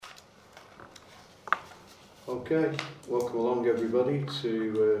Okay, welcome along everybody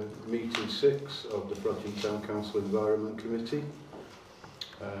to meeting 6 of the Frodsham Town Council Environment Committee.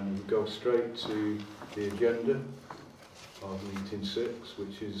 And we go straight to the agenda of meeting 6,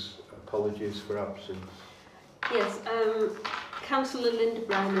 which is apologies for absence. Yes, Councillor Linda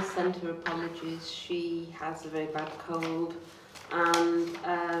Brown has sent her apologies. She has a very bad cold, and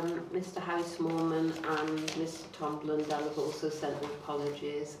Mr Harry Smallman and Mr Tom Blundell have also sent their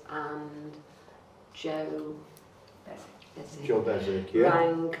apologies, and Joe Bezic, yeah.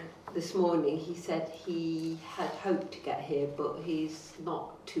 rang this morning. He said he had hoped to get here, but he's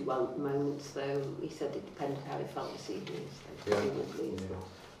not too well at the moment, so he said it depended how he felt this evening. So Yeah.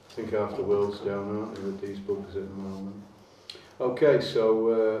 I think half the world's down, aren't they, with these bugs at the moment. Okay,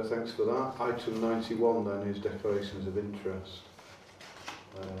 so thanks for that. Item 91 then is declarations of interest.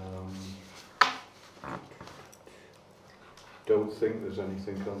 Don't think there's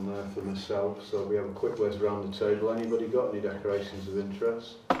anything on there for myself, so we have a quick whiz around the table. Anybody got any declarations of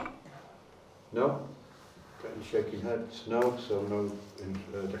interest? No? Got any shaking heads? No, so no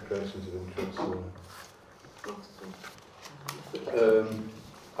declarations of interest.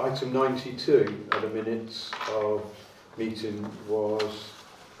 Item 92 at the minutes of meeting was,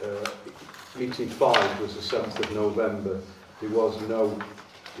 meeting 5 was the 7th of November. There was no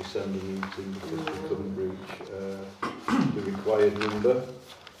December meeting because we couldn't reach the required number.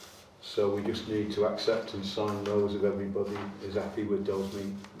 So we just need to accept and sign those if everybody is happy with those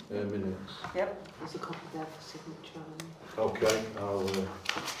minutes. Yep, there's a copy there for signature. Okay,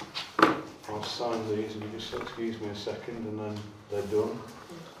 I'll sign these and you just excuse me a second and then they're done.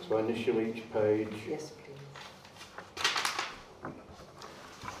 So I initial each page. Yes, please.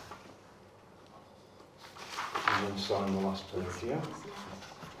 And then sign the last page, yeah?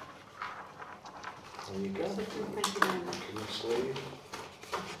 There you go. Thank you very much. In the sleeve.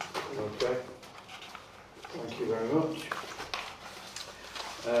 Okay. Thank you very much.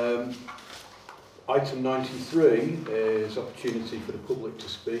 Item 93 is opportunity for the public to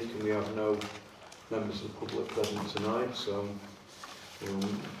speak, and we have no members of the public present tonight, so we'll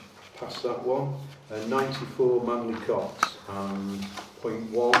pass that one. 94 Manley Copse, and point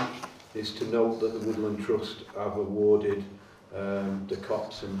 1 is to note that the Woodland Trust have awarded the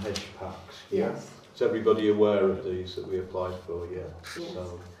copse and hedge packs. Yeah? Yes. Is everybody aware of these that we applied for? Yeah. Yes.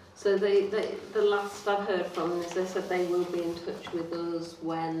 So the last I've heard from them is they said they will be in touch with us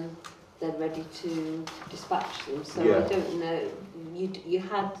when they're ready to dispatch them. So yeah. I don't know. You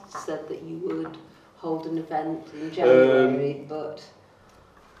had said that you would hold an event in January, but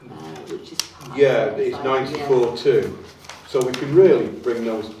which is yeah, it's 94 too. So we can really bring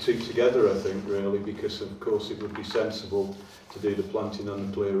those two together, I think, really, because of course it would be sensible to do the planting and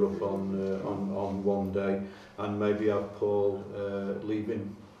the clear up on one day, and maybe have Paul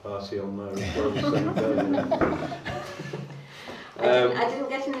leaving party on there as well the same day. I didn't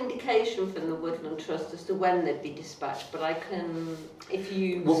get an indication from the Woodland Trust as to when they'd be dispatched, but I can, if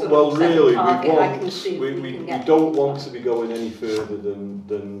you sort of set a target, I can see we don't want to be going any further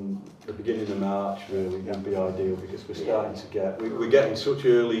than the beginning of March, really, would be ideal, because we're starting to get, we're getting such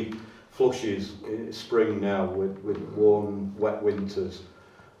early flushes in spring now with warm, wet winters,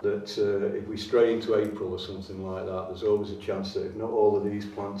 that if we stray into April or something like that, there's always a chance that if not all of these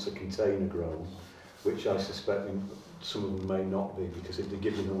plants are container grown, which I suspect some of them may not be, because if they're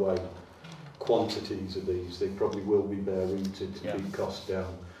giving away quantities of these, they probably will be bare rooted to keep costs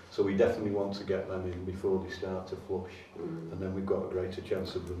down. So we definitely want to get them in before they start to flush, and then we've got a greater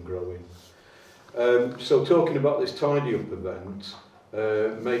chance of them growing. So talking about this tidy up event,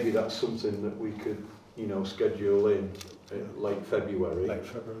 maybe that's something that we could, schedule in late February.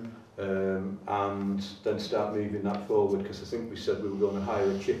 And then start moving that forward, because I think we said we were going to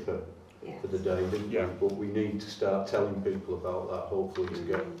hire a chipper for the day, didn't we? But we need to start telling people about that, hopefully, to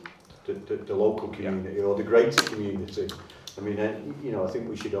get the local community or the greater community. I mean, I think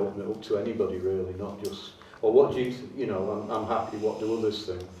we should open it up to anybody, really, not just. Or what do you? I'm happy. What do others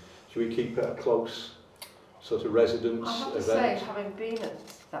think? Should we keep it a close sort of residence I have to event? say, having been at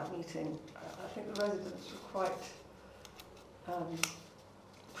that meeting, I think the residents were quite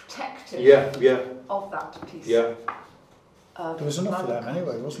protective of that piece. Yeah. There was enough of them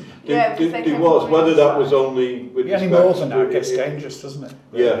anyway, wasn't there? Yeah, there was. Whether that was only with any more than that gets dangerous, doesn't it?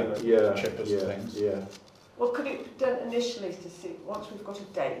 Really, chippers and things. Yeah. Well, could it be done initially to see, once we've got a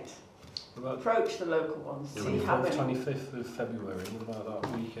date, approach the local ones, see how many. 25th of February, what about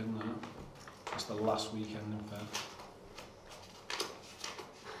that weekend there? That's the last weekend in Feb.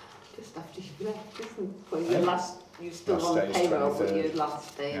 Just after you left, isn't it? Your last, you're still on payroll, but your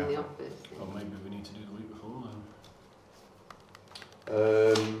last day in the office. Or maybe we need to do the week before then.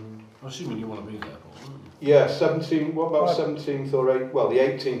 I'm assuming you want to be there, Paul, don't you? Yeah, 17, what about Right. 17th or 8th? Well, the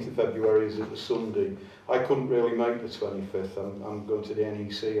 18th of February is a Sunday. I couldn't really make the 25th. I'm going to the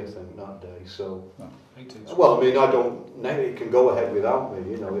NEC, I think, that day. So, 18th. well, I mean, I don't, it can go ahead without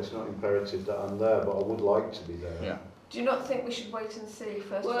me, you know, it's not imperative that I'm there, but I would like to be there. Yeah. Do you not think we should wait and see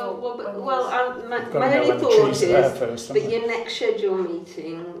first Well, of all? my We've got to my know only when the thought trees are there is first, that haven't we? your next schedule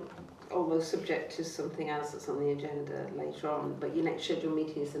meeting, although subject to something else that's on the agenda later on, but your next schedule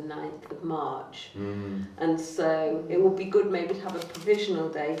meeting is the 9th of March. And so it would be good maybe to have a provisional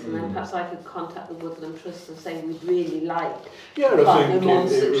date, and then perhaps I could contact the Woodland Trust and say we'd really like Yeah, to I find think them on it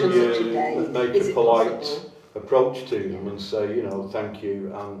such and such a would day. make Is a it polite possible? approach to them Yeah. and say, you know, thank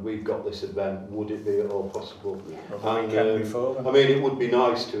you, and we've got this event, would it be at all possible? Yeah. Or the weekend before then. I mean, it would be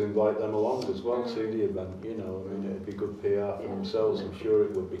nice to invite them along as well to the event, you know, I mean, it'd be good PR for Yeah. themselves, I'm sure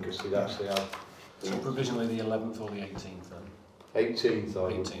it would, because they'd actually have So provisionally the 11th or the 18th then? 18th, I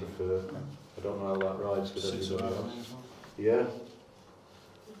would 18th. prefer. I don't know how that rides with 6 or everybody 7 else. as well? Yeah.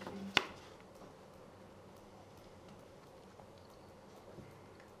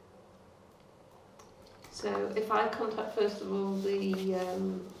 So if I contact first of all the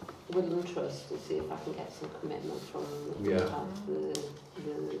Woodland Trust and see if I can get some commitment from them Yeah. to have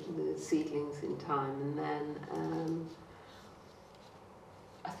the seedlings in time, and then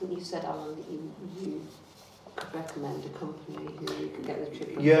I think you said, Alan, that you could recommend a company who you could get the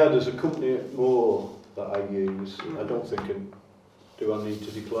trip. Yeah, there's a company at Moore that I use. I don't think, do I need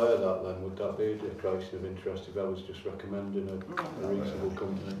to declare that then? Would that be a declaration of interest if I was just recommending a reasonable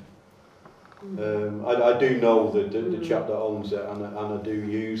company? I do know the chap that owns it, and I do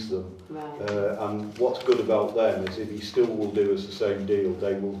use them. Right. And what's good about them is if he still will do us the same deal,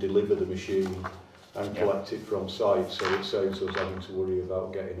 they will deliver the machine and collect it from site, so it saves us having to worry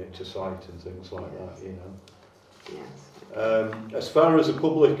about getting it to site and things like that, you know. Yes. As far as the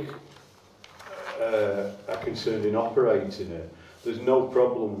public are concerned in operating it, there's no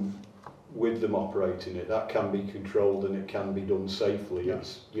problem with them operating it. That can be controlled and it can be done safely. Yeah.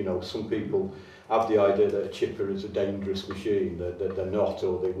 It's, you know, some people have the idea that a chipper is a dangerous machine, that they're not,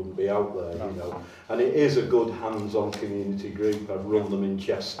 or they wouldn't be out there, you know. And it is a good hands-on community group. I've run them in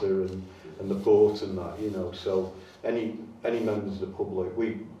Chester and the port and that, you know. So any members of the public,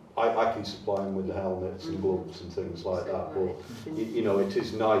 I can supply them with the helmets and gloves and things like that, but you know, it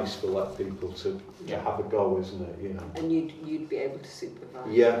is nice to let people to have a go, isn't it, you know. And you'd be able to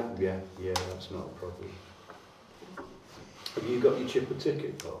supervise. Yeah, that's not a problem. Have you got your chipper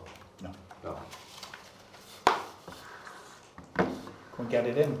ticket, Paul? No. Can we get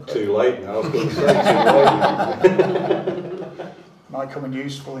it in? Too late now, I was going to say too late. Might come in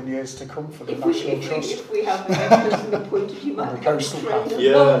useful in years to come for the If National Trust. if we have a person appointed, you might On the get coastal trained path. on the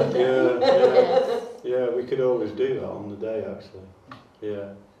day. Yeah, we could always do that on the day, actually.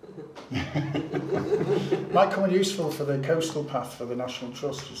 Yeah. Might come in useful for the coastal path for the National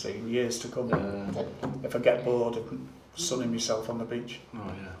Trust, you see, in years to come. If I get bored of sunning myself on the beach. Oh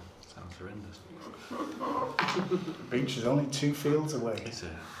yeah, sounds horrendous. The beach is only 2 fields away. Is it?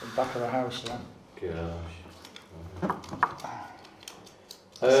 At the back of the house, yeah. Gosh.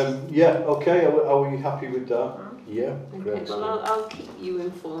 Yeah, okay, are we happy with that? Yeah, great. Okay, well, I'll keep you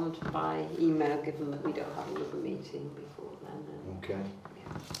informed by email, given that we don't have another meeting before then. Okay,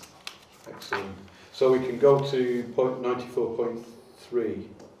 Yeah. excellent. So we can go to point 94.3,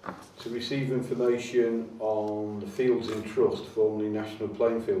 to receive information on the Fields in Trust, formerly National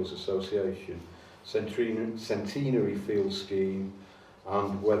Playing Fields Association, Centenary Field Scheme,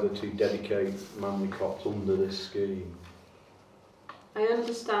 and whether to dedicate Manley Copse under this scheme. I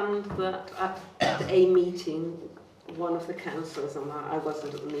understand that at a meeting, one of the councillors, and I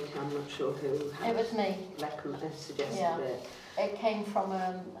wasn't at the meeting, I'm not sure who It was me. suggested Yeah. it. It came from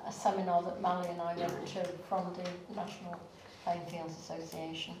a seminar that Mally and I went to from the National Playing Fields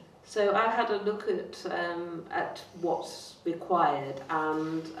Association. So I had a look at what's required,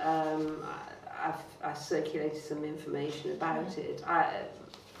 and I circulated some information about it.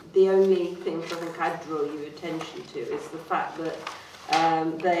 The only thing I think I'd draw your attention to is the fact that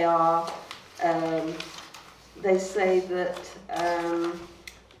they say that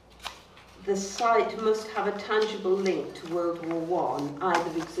the site must have a tangible link to World War I,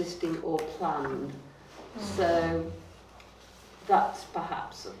 either existing or planned. So that's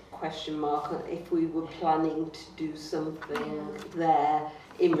perhaps a question mark if we were planning to do something there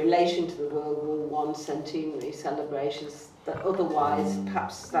in relation to the World War I centenary celebrations, that otherwise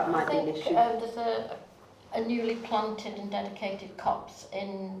perhaps that might be an issue. There's a newly planted and dedicated copse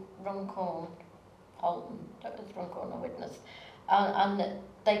in Runcorn, Holton, that was Runcorn or Widnes, and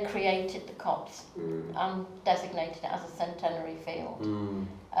they created the copse and designated it as a centenary field.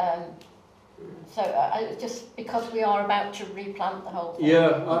 So just because we are about to replant the whole thing.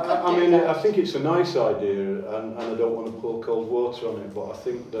 Yeah, I mean, I think it's a nice idea, and I don't want to pour cold water on it, but I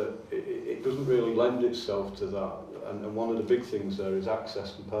think that it doesn't really lend itself to that. And one of the big things there is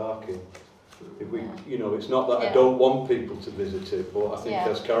access and parking. If we, you know, it's not that I don't want people to visit it, but I think,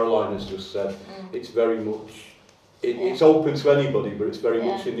 as Caroline has just said, it's very much. It's open to anybody, but it's very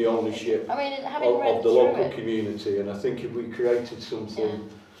much in the ownership of the local community. And I think if we created something.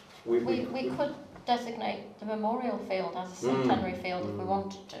 We could designate the memorial field as a centenary field if we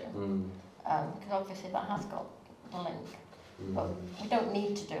wanted to, because obviously that has got the link. But we don't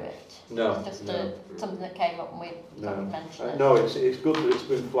need to do it. No, it's just something that came up and we mentioned it. No, it's good that it's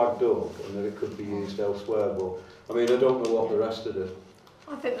been flagged up and that it could be used elsewhere. But I mean, I don't know what the rest of the.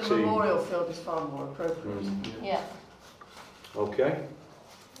 I think the memorial field is far more appropriate. Yeah. Okay.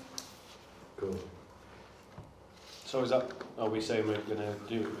 Good. So is that, are we saying we're going to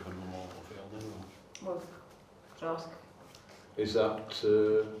do it with a memorial field then? Well, ask. Is that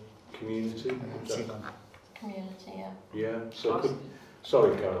community? Community, yeah. Yeah, so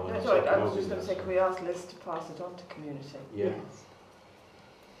sorry Caroline. No, sorry, I was just going to say, can we ask Liz to pass it on to community? Yeah.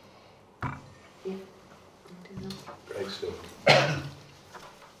 Yeah. Great stuff.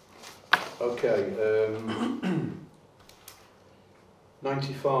 Okay,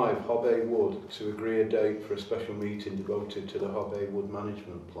 95, Hobbay Wood, to agree a date for a special meeting devoted to the Hobbay Wood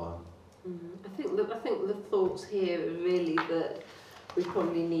management plan. I think the thoughts here are really that we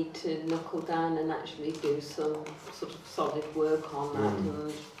probably need to knuckle down and actually do some sort of solid work on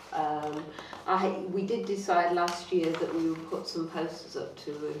that. And we did decide last year that we would put some posters up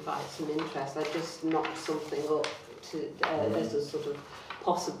to invite some interest. I just knocked something up to as a sort of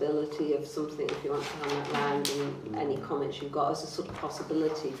possibility of something, if you want to hand that round, and any comments you've got as a sort of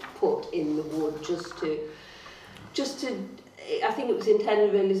possibility to put in the wood, just to I think it was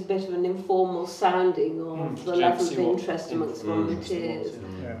intended really as a bit of an informal sounding of the level of interest amongst volunteers.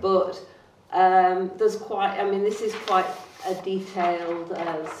 But there's quite, I mean, this is quite a detailed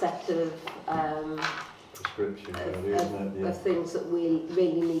set of of things that we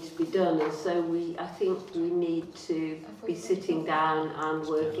really need to be done, and so I think we need to be sitting down and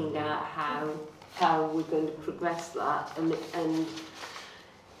working out how we're going to progress that, and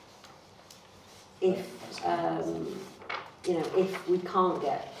if you know, if we can't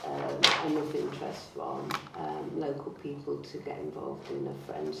get enough interest from local people to get involved in a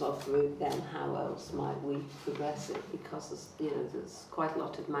Friends of route, then how else might we progress it? Because there's quite a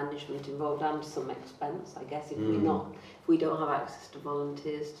lot of management involved and some expense, I guess, if we don't have access to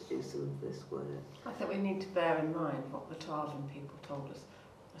volunteers to do some of this work. I think we need to bear in mind what the Tarvin people told us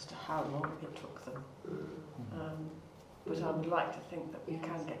as to how long it took them. But I would like to think that we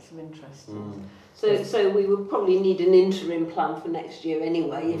can get some interest. So we would probably need an interim plan for next year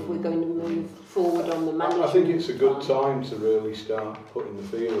anyway, if we're going to move forward on the management. I think it's a good time to really start putting the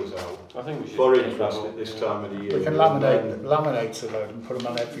feelers out. I think we should for interest at this time of the year. We can laminate a load and put them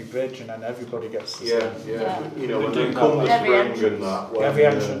on every bridge, and then everybody gets the same. You know, when they come the spring and that. Every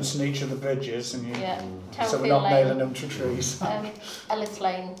entrance in each of the bridges, and so we're not nailing them to trees. Ellis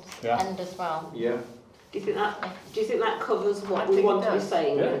Lane end as well. Yeah. Do you think that covers what we want to be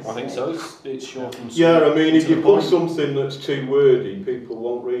saying? Yeah, I think so. It's short and sweet. Yeah, I mean, if you put something that's too wordy, people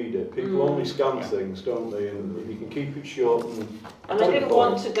won't read it. People only scan things, don't they? And if you can keep it short and I didn't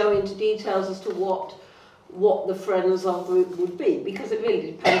want to go into details as to what the Friends of Route would be, because it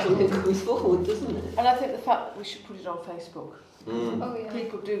really depends on who comes forward, doesn't it? And I think the fact that we should put it on Facebook. Oh, yeah.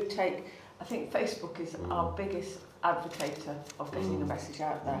 People do take. I think Facebook is our biggest advocator of getting the message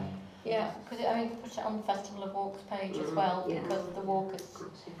out there. Yeah, because I mean, put it on the Festival of Walks page as well, because the walkers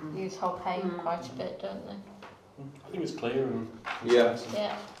use Hobbay quite a bit, don't they? I think it's clear and yeah.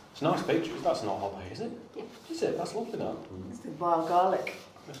 It's nice pictures. That's not Hobbay, is it? Yeah. Is it? That's lovely. That. It's the wild garlic.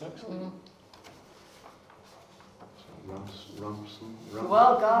 That's excellent. The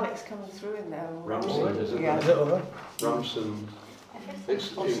wild garlic's coming through in there. Ramson, isn't it? Yeah. Is it other? Ramson.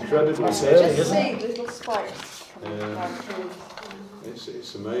 It's incredibly Just see little spikes coming down through.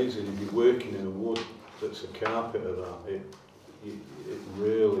 It's amazing if you're working in a wood that's a carpet of that. It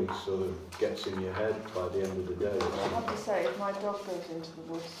really sort of gets in your head by the end of the day. I have to say, if my dog goes into the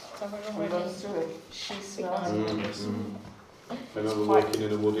woods and runs through it, she smells it. I remember working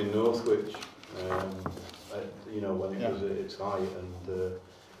in a wood in Northwich, when it was at its height, and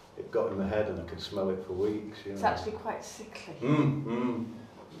it got in the head and I could smell it for weeks. It's actually quite sickly.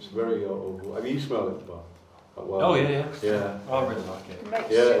 It's very old. Have you smelled it, Bob? Well, Oh yeah. Yeah. Oh, I really like it. It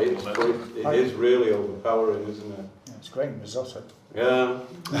makes Yeah, sense. it is really overpowering, isn't it? Yeah, it's great in risotto. Yeah.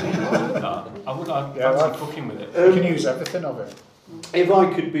 I would fancy like- cooking with it. You can use everything of it. If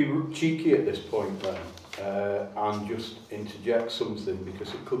I could be cheeky at this point then, and just interject something,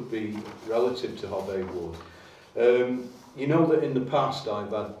 because it could be relative to Hobay Wood. You know that in the past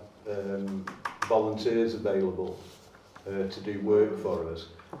I've had volunteers available to do work for us.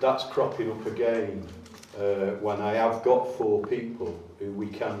 That's cropping up again when I have got 4 people who we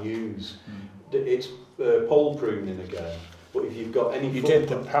can use. It's pole pruning again. But if you've got any You did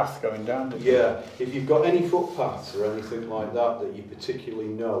the path going down, didn't you? yeah, if you've got any footpaths or anything like that that you particularly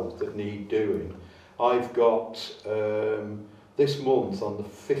know that need doing, I've got this month on the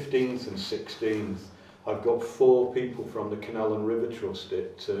 15th and 16th, I've got 4 people from the Canal and River Trust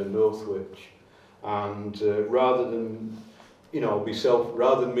at Northwich, and rather than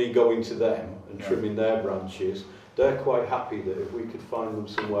rather than me going to them and trimming their branches, they're quite happy that if we could find them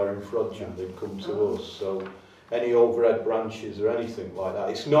somewhere in Frodsham, they'd come to us. So any overhead branches or anything like that,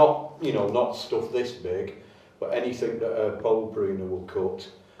 it's not, not stuff this big, but anything that a pole pruner will cut,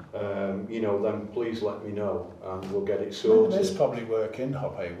 then please let me know and we'll get it sorted. There's probably work in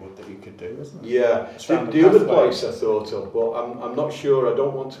Hobay Wood that you could do, isn't there? Yeah, the other place I thought of, but I'm not sure, I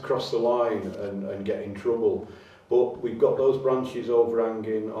don't want to cross the line and get in trouble, but we've got those branches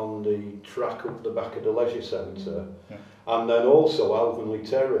overhanging on the track up the back of the leisure centre. Yeah. And then also Alvanley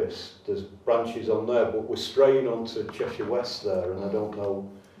Terrace, there's branches on there, but we're straying onto Cheshire West there, and I don't know.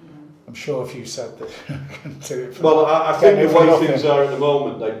 I'm sure if you said that you can do it. Well, I think the way things are at the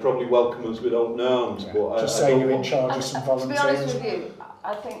moment, they'd probably welcome us with open arms. Yeah. But Just I say don't you're in want- charge of some To be honest volunteers. with you,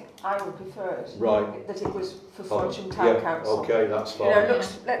 I think I would prefer it. Right. That it was for Oh, Frodsham Town yeah, Council. okay, that's You fine. know,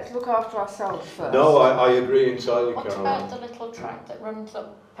 let's look after ourselves first. No, I agree entirely, What Caroline. about the little track that runs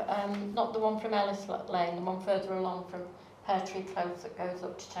up, not the one from Ellis Lane, the one further along from Pear Tree Close that goes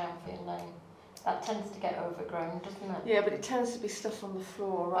up to Townfield Lane? That tends to get overgrown, doesn't it? Yeah, but it tends to be stuff on the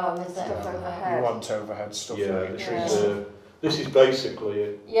floor rather than is it? stuff Yeah. You overhead. want overhead stuff. Yeah, like this trees. is this is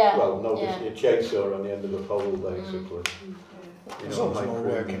basically Yeah. just a chainsaw on the end of a pole, basically. There's always more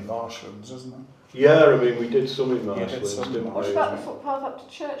work in marshlands, isn't there? Yeah, I mean, we did some in Yeah, did Marshlands, some in didn't What we? about the footpath up to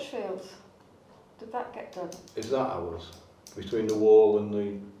Churchfields? Did that get done? Is that ours? Between the wall and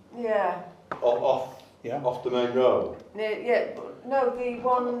the Yeah. off the main road? Yeah, but no, the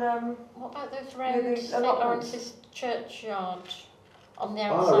one. What about those Yeah, round the St allotments. Lawrence's churchyard on the Oh,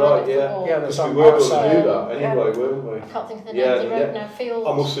 outside right, of the yeah. wall? Yeah, Because there's we on were going to outside. do that anyway, weren't we? I can't think of the Yeah, name of the road yeah. now. Field.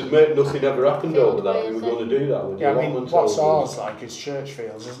 I must admit, nothing ever happened Field over that. way, We were is it? going to do that with the Yeah, I mean, allotments what's over. ours like is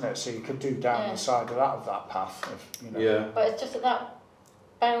Churchfields, isn't it? So you could do down Yeah. the side of that path, if you know. Yeah, But it's just at that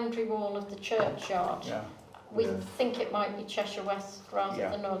boundary wall of the churchyard. Yeah. We Yeah. think it might be Cheshire West rather Yeah.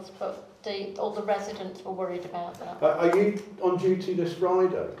 than us, but all the residents were worried about that. Are you on duty this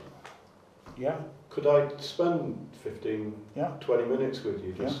Friday? Yeah. Could I spend 15, Yeah. 20 minutes with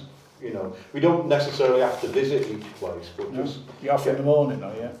you? Just, we don't necessarily have to visit each place, but No. just, You're off in the morning,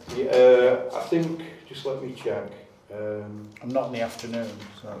 are you? I think, just let me check. I'm not in the afternoon,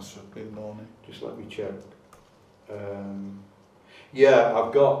 so it should be the morning. Just let me check. Yeah,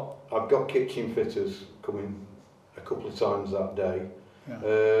 I've got kitchen fitters coming a couple of times that day.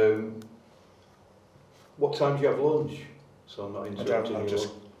 Yeah. What time do you have lunch? So I'm not I don't interrupting know, you. just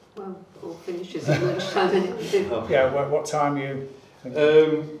Well, all finishes at lunchtime, innit? Oh. yeah. What time are you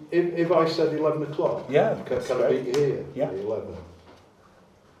thinking? If I said 11 o'clock, Yeah, can that's I great. meet you here? Yeah. At 11.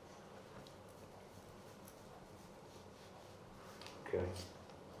 Okay.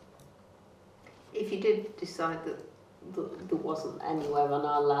 If you did decide that there wasn't anywhere on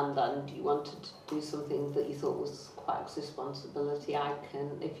our land and you wanted to do something that you thought was Quack's responsibility, I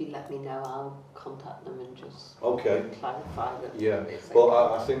can, if you let me know, I'll contact them and just Okay. clarify that. Yeah. it's Well,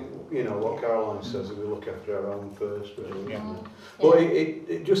 okay. I think, what Caroline says, that we look after our own first, really. Yeah. Mm. But Yeah.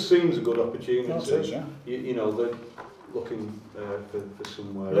 it just seems a good opportunity. No, it is, yeah. They're looking for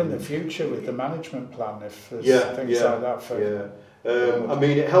somewhere. But in the future, with the management plan, if there's Yeah, things yeah, like that for Yeah. I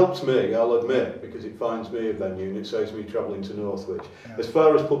mean, it helps me, I'll admit, because it finds me a venue and it saves me travelling to Northwich. Yeah. As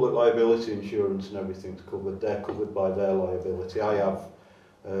far as public liability insurance and everything's covered, they're covered by their liability. I have,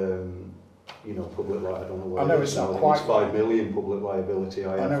 public liability, I don't know what I know it it's is not now. I think quite- it's 5 million public liability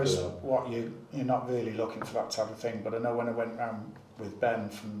I I have know for it's that. what you're not really looking for that type of thing, but I know when I went round with Ben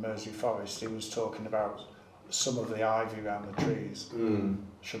from Mersey Forest, he was talking about some of the ivy around the trees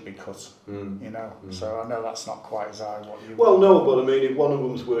should be cut, so I know that's not quite as high what you... Well, no, but I mean, if one of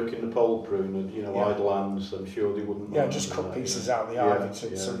them's working the pole prune and, Yeah. idle hands, I'm sure they wouldn't Yeah, mind just cut that, pieces yeah. out of the Yeah, ivy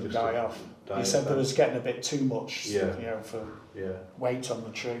to sort of just die to off. die He said off. there was getting a bit too much, Yeah. for Yeah. weight on the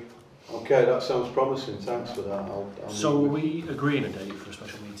tree. Okay, that sounds promising. Thanks for that. So are we agreeing a date for a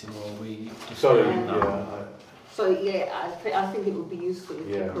special meeting, or are we... Sorry, No. So yeah, I think it would be useful if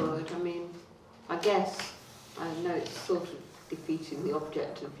Yeah. you could. I mean, I guess I know it's sort of defeating the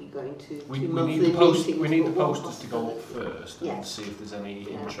object of you going to We two need monthly the post. meetings. We need the but one posters to go up possibility. first and Yeah. see if there's any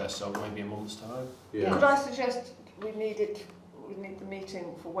Yeah. interest. So maybe a month's time. Yeah. Could I suggest we need the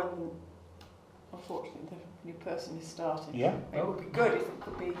meeting for when, unfortunately, the new person is starting? Yeah. It would be good if it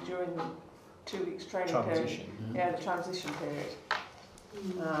could be during the 2 weeks training period. Transition. Yeah, the transition period.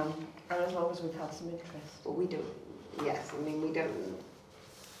 Mm. And as long as we've had some interest. But we don't. Yes, I mean we don't.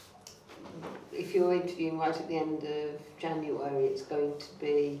 If you're interviewing right at the end of January, it's going to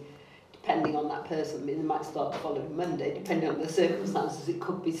be, depending on that person, I mean, they might start the following Monday, depending on the circumstances, it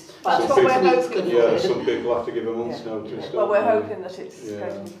could be... That's what we're hoping. Yeah, some people have to give a month's Yeah. notice. Well, don't we're they? hoping that it's Yeah,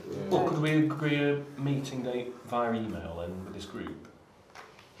 going to be... yeah. Well, could we agree a meeting date via email then with this group?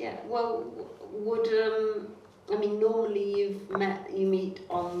 Yeah, well, would... I mean, normally you meet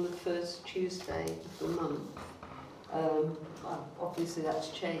on the first Tuesday of the month. Well, obviously that's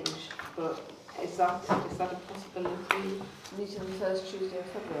changed, but is that a possibility? Meeting the first Tuesday of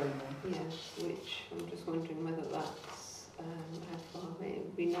February then? Yes, which I'm just wondering whether that's how far away. It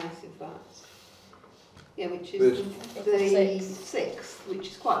would be nice if that's... Yeah, which is But- the 6th,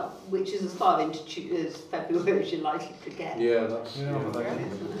 which is as far into as February as you're likely to get. Yeah, that's... Yeah, but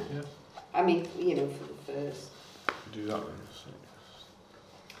Isn't that- it? Yeah. I mean, you know, for the first. Do that then. So.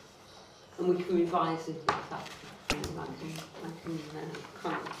 And we can revise it if that's I can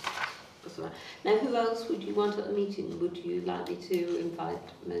comment. Now, who else would you want at the meeting? Would you like me to invite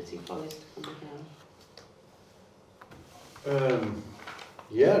Mersey Forest to come again?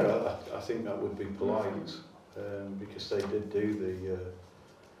 Yeah, I think that would be polite because they did do the...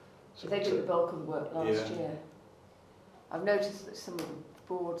 So they did the bulk of the work last Yeah. year. I've noticed that some of the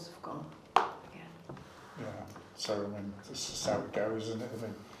boards have gone again. Yeah. So I mean, this is how it goes, isn't it? I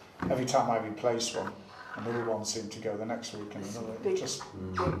mean, every time I replace one, another one seemed to go the next week and It's another. big. Just,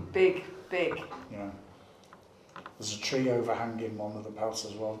 Big. you know. There's a tree overhanging one of the paths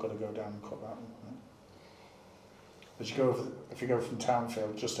as well. Got to go down and cut that one. Yeah. As you go over, if you go from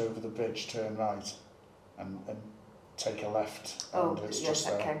Townfield, just over the bridge, turn right, and take a left. Oh, and it's yes, just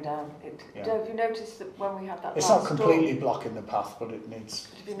that there. came down. Yeah. Have you noticed that when we had that It's last not completely storm, blocking the path, but it needs.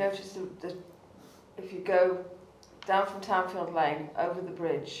 have you noticed that if you go down from Townfield Lane, over the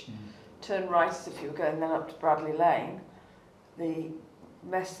bridge, turn right as if you were going then up to Bradley Lane, the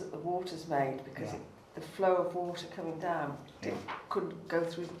mess that the water's made, because Yeah. the flow of water coming down Yeah. couldn't go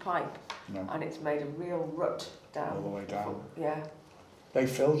through the pipe, No, and it's made a real rut down. all the way down. Yeah, They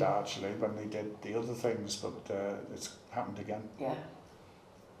filled it actually when they did the other things, but it's happened again. yeah.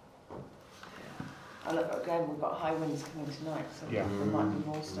 And look, again, we've got high winds coming tonight, so Yeah. there might be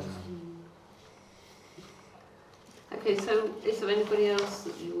more stuff. Okay, so is there anybody else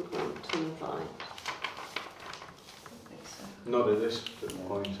that you would want to invite? I think so. Not at this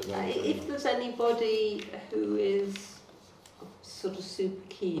point, I don't If think. there's anybody who is sort of super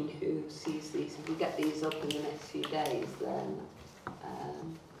keen who sees these, if we get these up in the next few days, then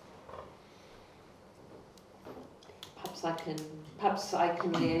perhaps I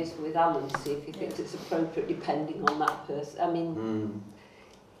can liaise with Alan to see if he thinks it's appropriate, depending on that person. I mean,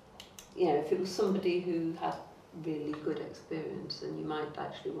 you know, if it was somebody who had really good experience, then you might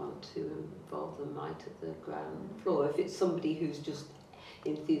actually want to involve them right at the ground floor. If it's somebody who's just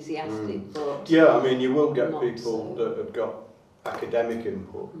enthusiastic, but Yeah, I mean, you will get not people so. that have got academic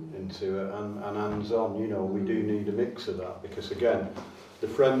input into it and hands-on. You know, we do need a mix of that because, again, the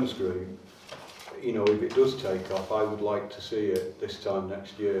Friends group, you know, if it does take off, I would like to see it this time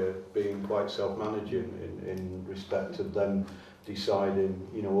next year being quite self-managing in respect of them deciding,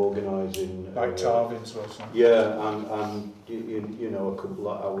 you know, organising... Like Tarvin's was. Yeah, and you know, a couple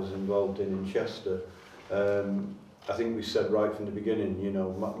that I was involved in Chester. I think we said right from the beginning, you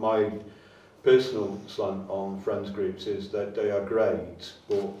know, my personal slant on friends groups is that they are great,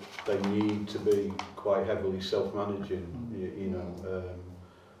 but they need to be quite heavily self-managing, you know.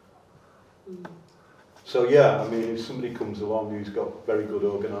 So yeah, I mean, if somebody comes along who's got very good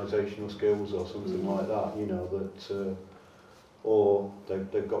organisational skills or something like that, you know, that, or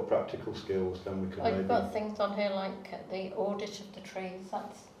they've got practical skills, then we can I've maybe... got things on here like the audit of the trees.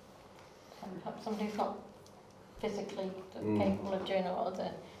 That's perhaps somebody who's not physically capable of doing all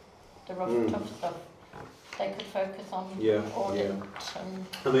the rough, tough stuff. They could focus on audit. And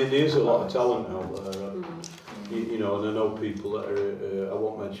I mean, there's a lot of talent out there, you know, and I know people that are, I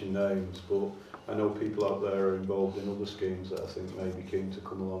won't mention names, but I know people out there are involved in other schemes that I think may be keen to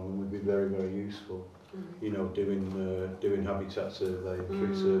come along and would be very, very useful. you know, doing habitat survey and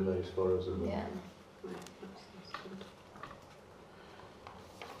tree surveys for us as well. Yeah. Right, that's good.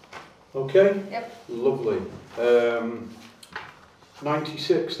 Okay? Yep. Lovely.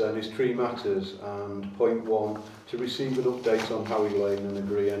 96 then is Tree Matters, and point 1, to receive an update on Howie Lane and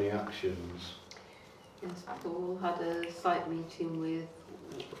agree any actions. Yes, Paul had a site meeting with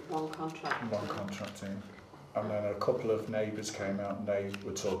one contractor. One contractor. And then a couple of neighbours came out and they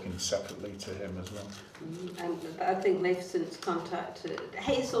were talking separately to him as well. And I think they've since contacted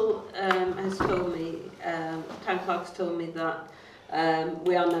Hazel. Has told me, Town Clerk's told me that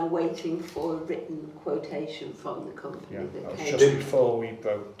we are now waiting for a written quotation from the company. Yeah, that that was came. just before we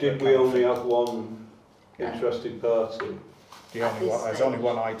vote. Did we only have one interested party? There's only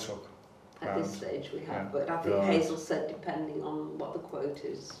one I took. At this stage we have, Yeah. but I think Right. Hazel said depending on what the quote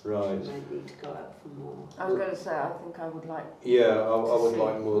is, Right. we might need to go out for more. I was going to say, I think I would like. Yeah, I would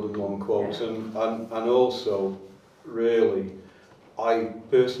like more than one quote, Yeah. and also, really, I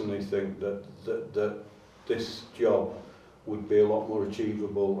personally think that this job would be a lot more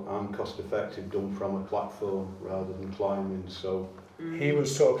achievable and cost effective done from a platform rather than climbing. So He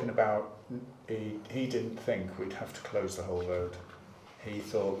was talking about, he didn't think we'd have to close the whole road. He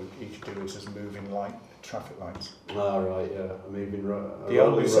thought he could do it as moving light, traffic lights. right, yeah, a moving The rolling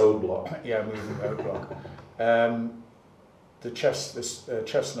only- roadblock. Yeah, moving roadblock. The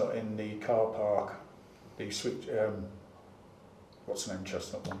chestnut in the car park, the sweet, what's the name,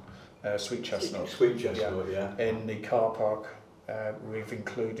 chestnut one? Sweet chestnut. Sweet chestnut, yeah. In the car park, we've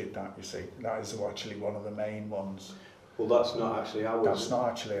included that, you see. That is actually one of the main ones. Well, that's not actually ours. That's not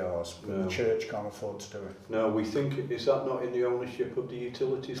actually ours, but No. the church can't afford to do it. No, we think, is that not in the ownership of the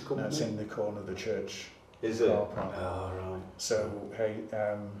utilities company? That's in the corner of the church. Is it? car park. Oh, right. So,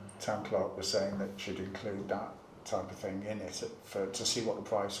 Town Clerk was saying that should include that type of thing in it to see what the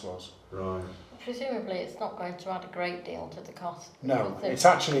price was. Right. Presumably it's not going to add a great deal to the cost. No, because it's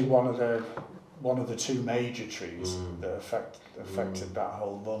actually one of the two major trees that affected that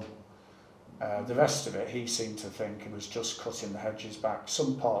whole run. The rest of it, he seemed to think it was just cutting the hedges back.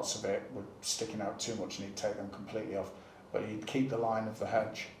 Some parts of it were sticking out too much and he'd take them completely off. But he'd keep the line of the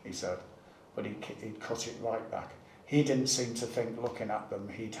hedge, he said, but he'd cut it right back. He didn't seem to think, looking at them,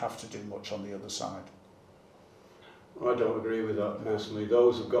 he'd have to do much on the other side. I don't agree with that personally.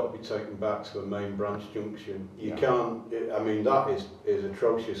 Those have got to be taken back to a main branch junction. You Yeah. can't, I mean, that is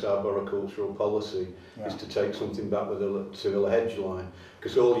atrocious arboricultural policy, Yeah. is to take something back to a hedge line.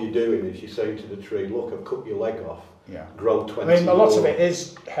 Because all you're doing is you're saying to the tree, look, I've cut your leg off, Yeah. grow 20 I mean, a lot of more. it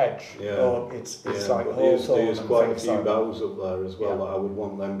is hedge, Yeah. or it's Yeah, like but hawthorn there's and quite a things few like that. boughs up there as well Yeah. that I would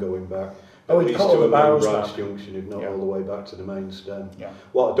want them going back. Oh, At we'd least cut to all a the main boughs branch back. junction, if not Yeah. all the way back to the main stem. Yeah,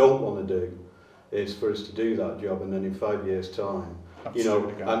 What I don't want to do is for us to do that job and then in 5 years' time, you know,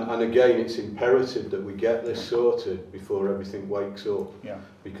 absolutely. and again, it's imperative that we get this sorted before everything wakes up. Yeah.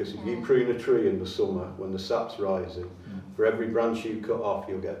 Because if you prune a tree in the summer when the sap's rising, for every branch you cut off,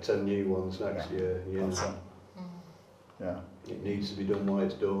 you'll get 10 new ones next year. You That's know, it. Yeah. it needs to be done while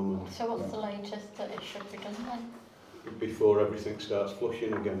it's dormant So what's Yeah. the latest that it should be done then? before everything starts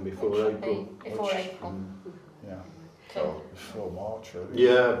flushing again, before It should April. be before Which- April. Yeah. So Before March, really.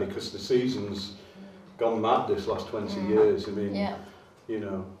 Yeah, because the season's gone mad this last 20 years. I mean, yeah. you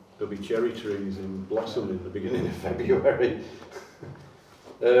know, there'll be cherry trees in blossom in the beginning of February.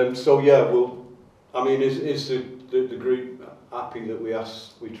 So yeah, well, I mean, is the group happy that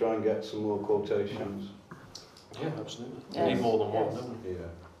we try and get some more quotations? Yeah, absolutely. Yes. Need more than one, Yes. don't we?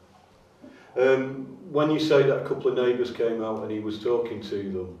 Yeah. When you say that a couple of neighbours came out and he was talking to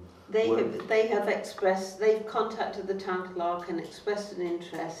them, They've contacted the Town Clerk and expressed an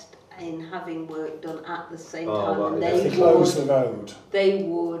interest in having work done at the same Oh, time. right. And If they they close would, the road, they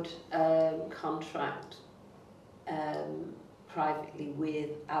would contract privately with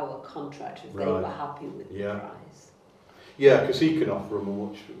our contractor if they Right. were happy with Yeah. the price. yeah, because he can offer them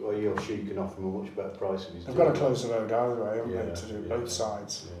or he or she can offer them a much better price if he's they've got to doing close the road either way, haven't Yeah, they, to do yeah. both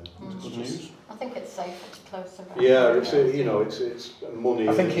sides. it. Mm. Good news. I think it's safer to close the road. Yeah, it's you know, it's money.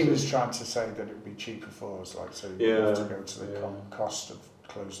 I think he it's- was trying to say that it would be cheaper for us, like, so you Yeah, have to go to the yeah. cost of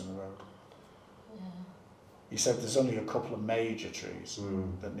closing the road. Yeah. He said there's only a couple of major trees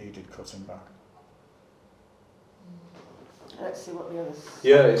Mm. that needed cutting back. Let's see what the others.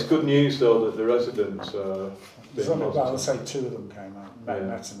 Yeah, it's good news though that the residents are There's being only, well, I'll positive. say two of them came out,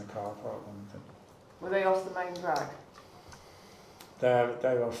 met in the car park. And Were they off the main drag?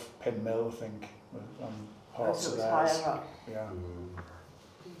 they're off Pin Mill, I think, on parts So of it was theirs. higher up. Yeah. Mm.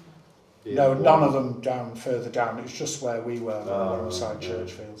 Yeah, No, one- none of them down further down. It was just where we were, Ah, alongside right, yeah.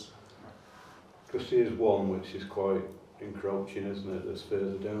 Churchfields. Because there's one which is quite encroaching, isn't it? That's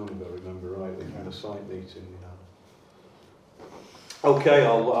further down, if I remember rightly, from the site meeting we had. Okay,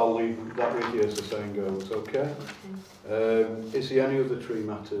 I'll leave that with you as the saying goes. Okay. Is there any other tree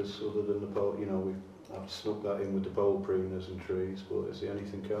matters other than the pole? You know, I've snuck that in with the pole pruners and trees, but is there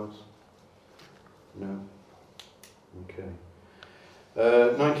anything else? No. Okay.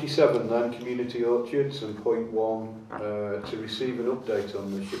 97 then, community orchards, and point 1 to receive an update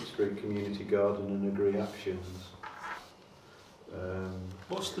on the Ship Street Community Garden and agree actions.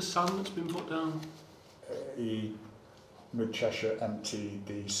 What's the sand that's been put down? Mid Cheshire emptied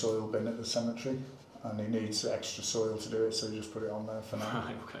the soil bin at the cemetery, and he needs extra soil to do it, so he just put it on there for now.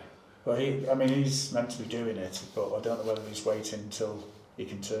 Right, okay. But he's meant to be doing it, but I don't know whether he's waiting until he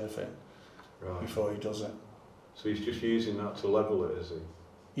can turf it before he does it. So he's just using that to level it, is he?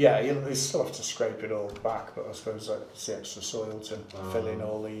 Yeah, he'll still have to scrape it all back, but I suppose it's the extra soil to fill in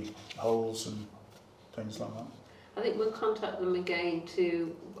all the holes and things like that. I think we'll contact them again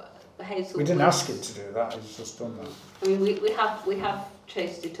to Hazel. We didn't ask him to do that, he's just done that. I mean, we have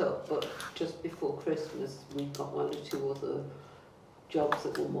chased it up, but just before Christmas we got 1 or 2 other jobs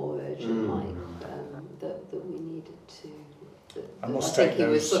that were more urgent, that we needed to. I must take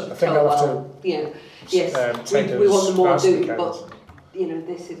those. Sort of I think I'll have to. Yes, take we want them all raspberry doing, canes. but you know,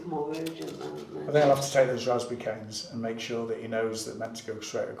 this is more urgent than. I think I'll have to take those raspberry canes and make sure that he knows they're meant to go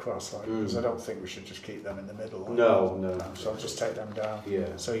straight across, because I don't think we should just keep them in the middle. No. So I'll just take them down.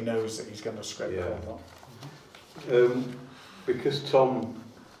 Yeah. So he knows that he's going to scrape the whole lot. Because Tom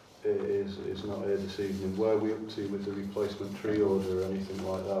is not here this evening, where are we up to with the replacement tree order or anything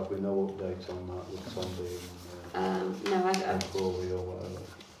like that? With no update on that with Tom being No, I Crawley or whatever.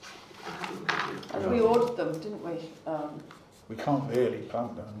 And we ordered them, didn't we? We can't really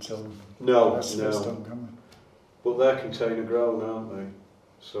plant them until No. the rest of it's done, can we? But they're container grown, aren't they?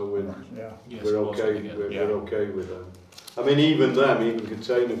 So we're Yes, we're it was okay. gonna get- We're okay with them. I mean, even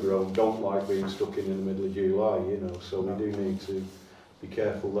container grown, don't like being stuck in the middle of July, you know. So we do need to be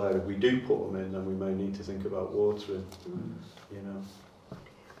careful there. If we do put them in, then we may need to think about watering. You know.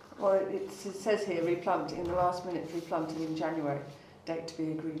 Well, it says here replanting, in the last minute replanting in January, date to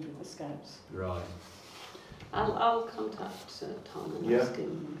be agreed with the Scouts. Right. I'll contact Tom and ask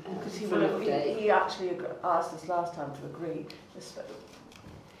him Because for an update. he actually asked us last time to agree.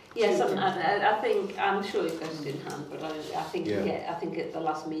 Yes, I think, I'm sure it goes in hand, but I think Yeah. I think at the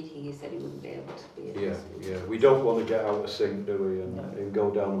last meeting he said he wouldn't be able to be able to. Yeah. We don't want to get out of sync, do we? And go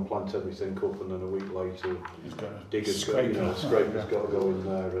down and plant everything up, and then a week later, He's going to digger's scrape got, scraper's got to go in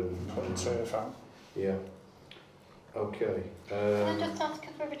there and put the turf out. Yeah. Okay. Can I just ask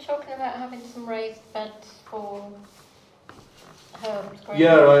if we were talking about having some raised beds for herbs?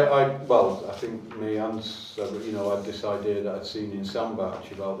 I think me and had this idea that I'd seen in Sandbach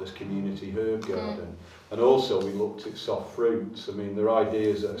about this community herb garden, and also we looked at soft fruits. I mean, there are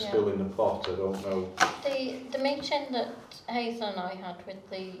ideas that are still in the pot. I don't know. The meeting that Hazel and I had with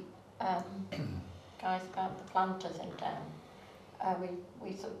the guys about the planters in town,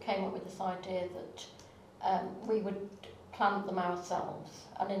 we sort of came up with this idea that we would plant them ourselves,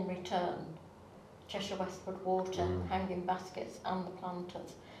 and in return Cheshire West would water hanging baskets and the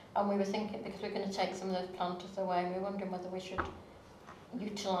planters. And we were thinking, because we're going to take some of those planters away, and we were wondering whether we should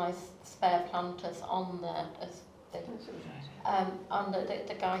utilise spare planters on there as and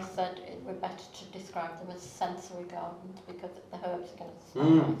the guy said it would be better to describe them as sensory gardens, because the herbs are going to smell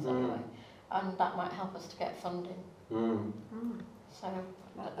nice anyway, and that might help us to get funding. So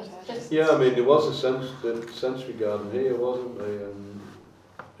it's just... Yeah, I mean, there was a sensory garden here, wasn't there?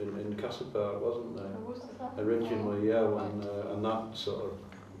 In Castle Park, wasn't there? Originally, and that sort of,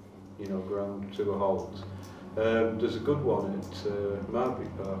 ground to a halt. There's a good one at Marbury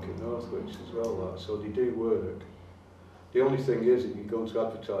Park in Northwich as well, so they do work. The only thing is, if you're going to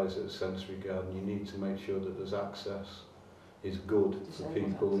advertise it as sensory garden, you need to make sure that there's access is good for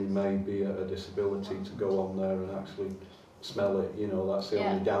people who may be at a disability to go on there and actually smell it. That's the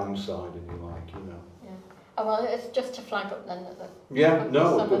only downside, if you like, Yeah. Oh, well, it's just to flag up then that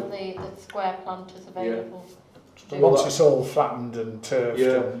some of the square planters available. Once it's all flattened and turfed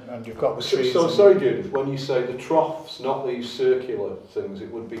and you've got the trees... So sorry, Judith, when you say the troughs, not these circular things,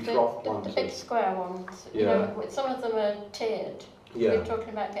 it would be trough planters. The big square ones. You know, some of them are tiered. Yeah. We're talking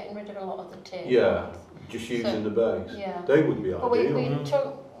about getting rid of a lot of the tiered ones. Just using the base. Yeah. They would be ideal.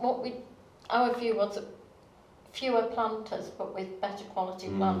 But our view was that fewer planters, but with better quality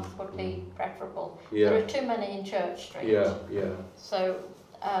plants would be preferable. Yeah. There are too many in Church Street. Yeah. So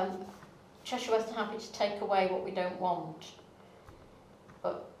Cheshire West are happy to take away what we don't want.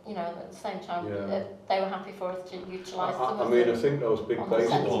 But, you know, at the same time, Yeah. they were happy for us to utilise them. I mean, I think those big on the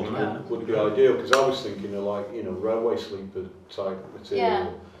basic central ones ground. would be ideal, because I was thinking of like, you know, railway sleeper type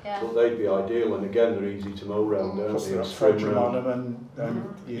material. Yeah. But they'd be ideal, and again, they're easy to mow round, aren't Plus they? they've got Spring Frodsham round. on them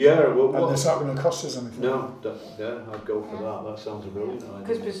and Yeah, well, and it's not going to cost us anything. no, yeah, I'd go for that. That sounds a brilliant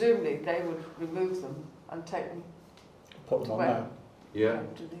Because idea. presumably they would remove them and take them Put them on Where? there. Yeah,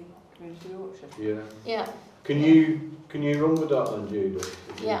 to the community auction. yeah. Yeah. Can you run with that then, Judith?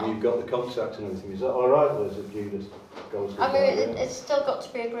 If Yeah. You've got the contact and everything. Is that all right, Liz? If Judith goes with I mean, that? it's still got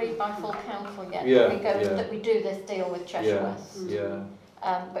to be agreed by full council yet. Yeah, That we do this deal with Cheshire Yeah. West. Yeah.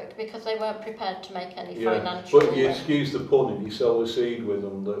 But because they weren't prepared to make any Yeah. financial. But if you excuse the pun, if you sow the seed with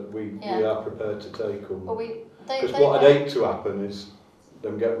them, that we Yeah. are prepared to take them. Well, Because what I'd hate to happen is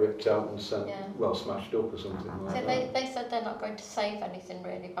them get ripped out and sent, Yeah. well, smashed up or something like So that. they said they're not going to save anything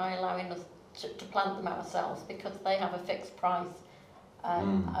really by allowing us to plant them ourselves, because they have a fixed price,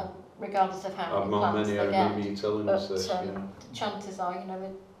 and regardless of how I've many not plants many, I they get. remember you telling us But this. the chances are, you know,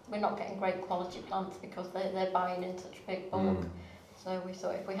 we're not getting great quality plants because they're buying in such big bulk. So we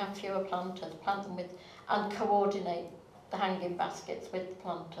thought if we have fewer planters, plant them with, and coordinate the hanging baskets with the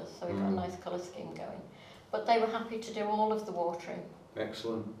planters, so we've got a nice colour scheme going. But they were happy to do all of the watering,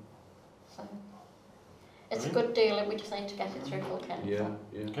 Excellent. so it's a good deal, and we just need to get it through full council. Yeah,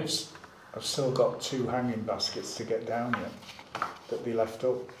 yeah. Okay. I've still got 2 hanging baskets to get down yet that they left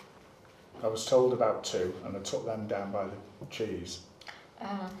up. I was told about 2 and I took them down by the cheese.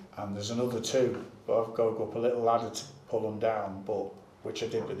 And there's another 2, but I've got to go up a little ladder to pull them down, but which I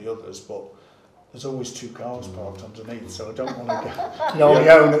did with the others, but there's always 2 cars parked underneath, so I don't want to get my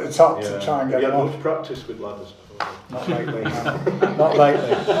own at the top to try and get Have you them had off. much practice with ladders before? Not lately, no. Not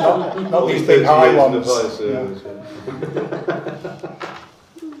lately. Not Only these big 30 high years in the ones. fire Yeah. service, yeah.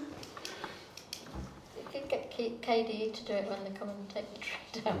 You could get KDE to do it when they come and take the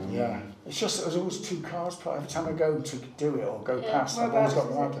tree down. Yeah, it's just there's always 2 cars parked every time I go to do it or go Yeah. past. I've always got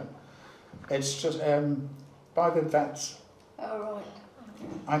the Whereabouts ladder. It's just by the vets. Oh, right.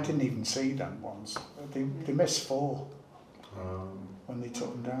 I didn't even see them ones. They missed 4 Um, when they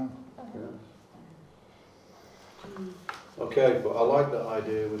took them down. yeah. Okay, but I like that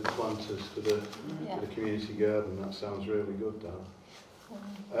idea with planters for the community garden. That sounds really good, Dan.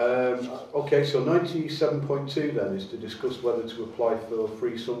 Okay, so 97.2 then is to discuss whether to apply for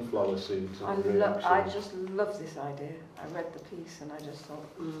free sunflower seeds. I just love this idea. I read the piece and I just thought,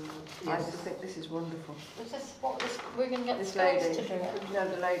 I Yes. just think this is wonderful. Was this what we're going to get the This schools lady, to do it? no,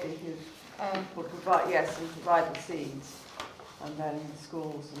 the lady who will provide, yes, and provide the seeds, and then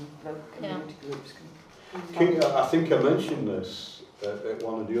schools and local community groups can. I think I mentioned this at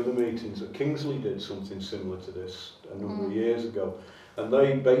one of the other meetings, that Kingsley did something similar to this a number of years ago, and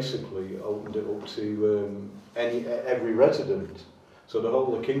they basically opened it up to every resident. So the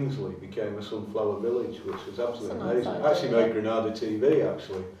whole of Kingsley became a sunflower village, which was absolutely That's a nice amazing. idea, Actually made Granada TV,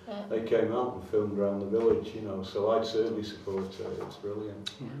 actually. Yeah. They came out and filmed around the village, you know, so I'd certainly support it. It's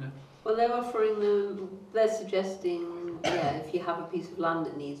brilliant. Well, they're offering them, they're suggesting, if you have a piece of land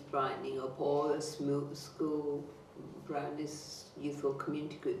that needs brightening up, or a school around this youth or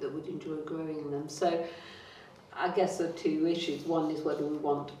community group that would enjoy growing them. So I guess there are 2 issues. One is whether we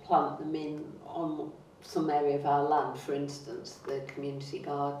want to plant them in on some area of our land, for instance, the community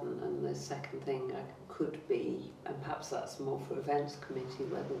garden, and the second thing could be, and perhaps that's more for events committee,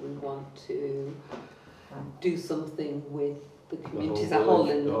 whether we want to do something with the community as a whole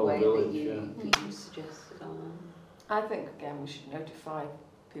in the way that you suggested. I think again we should notify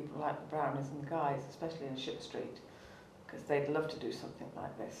people like the Brownies and the Guys, especially in Ship Street, because they'd love to do something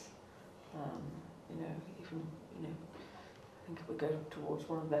like this. I think if we go towards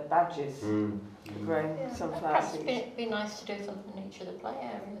one of their badges, growing sunflower Perhaps seeds. it'd be nice to do something in each of the play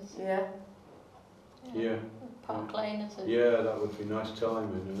areas. Yeah. Yeah. Park Lane is a Yeah, that would be nice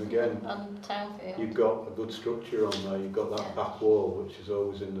timing. And again, and Townfield. you've got a good structure on there. You've got that back wall, which is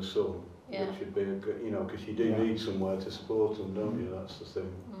always in the sun, which would be a good, you know, because you do need somewhere to support them, don't you? That's the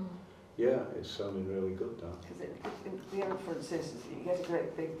thing. Yeah, it's sounding really good, that. Because the inference is that you get a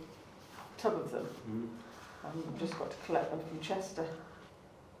great big tub of them, and you've just got to collect them from Chester.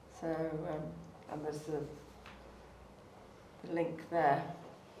 So, and there's the link there.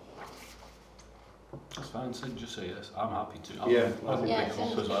 That's fine, so just say yes. I'm happy to. Yeah. I think Yeah, they it's come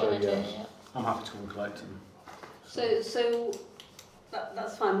up as a well. good idea, yes. yeah. I'm happy to come and collect them. So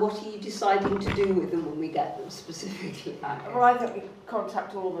that's fine. What are you deciding to do with them when we get them specifically? Well, I think we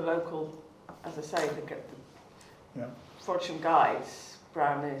contact all the local, as I say, they get the Frodsham Guides,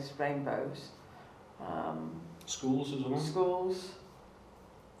 Brownies, Rainbows, Schools as well? schools,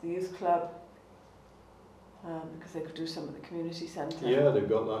 the youth club, because they could do some at the community centre. Yeah, they've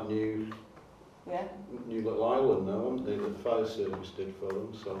got that new Yeah. little island now, haven't they, that the fire service did for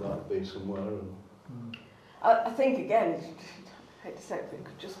them, so that'll be somewhere. And I think, again, I hate to say it, but you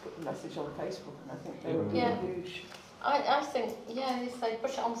could just put the message on Facebook, and I think they would be Yeah. huge. I think, yeah, if they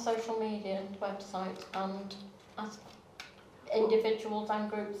push it on social media and website and ask individuals and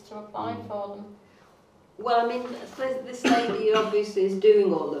groups to apply for them. Well, I mean, this lady obviously is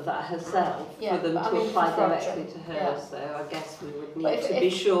doing all of that herself Yeah, for them but I to mean, apply for directly Frodsham, to her, yeah. so I guess we would But need if- to be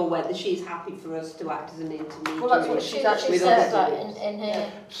if- sure whether she's happy for us to act as an intermediary. Well, that's what she's actually She with says other that groups. in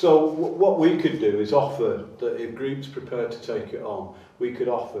here. so what we could do is offer that if groups prepared to take it on, we could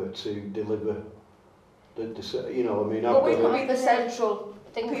offer to deliver the you know, I mean, Well, I've we got could be the central.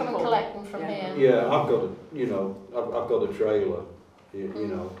 They can come and People. collect them from Yeah. here. yeah, I've got a, you know, I've got a trailer, you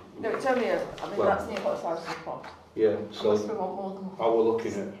know, No, it's only a, I mean, Well- that's the pot size of the pot. yeah, Unless we so want more than one. how we're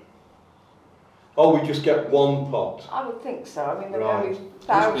looking at. Oh, we just get one pot. I would think so. I mean, there Right. are only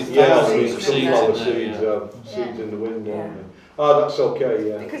thousands be Yeah, of I mean, thousands of seeds in seeds there. sunflower in there, seeds, yeah. seeds in the wind, Yeah. aren't they? Oh, that's okay,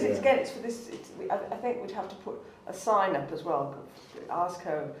 yeah. Because yeah. it's, again, it's for this, I think we'd have to put a sign up as well, ask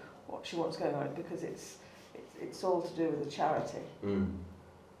her what she wants going on, because it's all to do with the charity. Mm.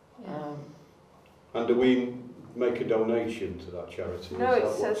 Yeah. And do we make a donation to that charity? No, Is it that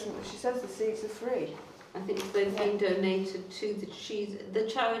what- says, she says the seeds are free. I think they've been donated to the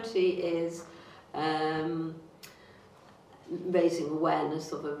charity is raising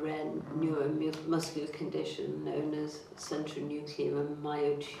awareness of a rare neuromuscular condition known as centronuclear and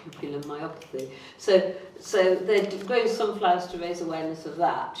myotubular myopathy. So they're growing sunflowers to raise awareness of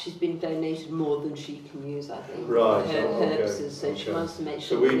that. She's been donated more than she can use, I think, Right, for her okay, purposes. So she okay. wants to make So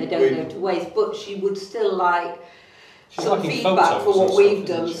sure that we- they don't go to waste. But she would still like She's some liking feedback for photos and what we've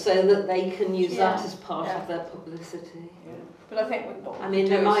stuff, done, isn't she? so that they can use that Yeah. as part Yeah. of their publicity. Yeah. But I think I mean,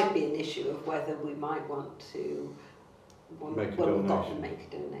 there might be an issue of whether we might want to, Make a when we've got to donation. make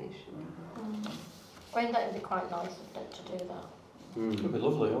a donation. I mean, that would be quite nice of them to do that. It'd Mm. be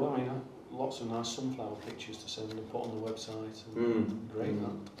lovely. I mean, lots of nice sunflower pictures to send and put on the website. And great,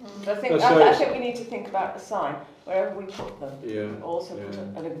 that. But I think, That's I right. think we need to think about a sign, wherever we put them, Yeah, also put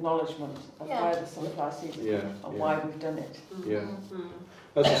yeah. an acknowledgement of Yeah. where the sunflower seeds are yeah, and yeah. why we've done it. Yeah. Mm.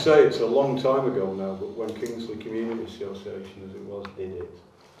 As I say, it's a long time ago now, but when Kingsley Community Association, as it was, did it,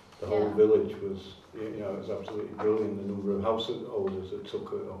 the whole Yeah. village was, you know, it was absolutely brilliant, the number of householders that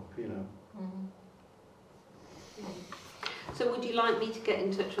took it up, you know. So would you like me to get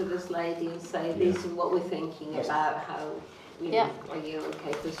in touch with this lady and say, Yeah. this is what we're thinking Yes. about, how, you know, Yeah. are you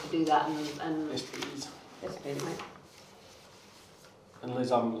okay for us to do that? And Yes, please. Yes, please. And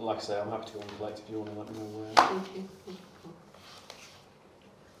Liz, like I say, I'm happy to go and collect if you want to let me know where. Thank you.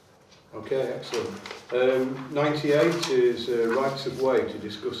 Okay, excellent. 98 is rights of way to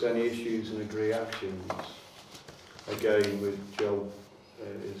discuss any issues and agree actions. Again, with Joe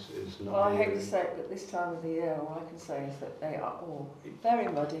is not Well, I hate here. to say it, but this time of the year, all I can say is that they are all very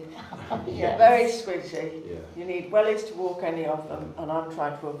muddy, Yeah. very squidgy. Yeah. You need wellies to walk any of them, and I'm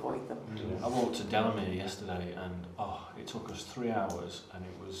trying to avoid them. I walked to Delamere yesterday and it took us 3 hours and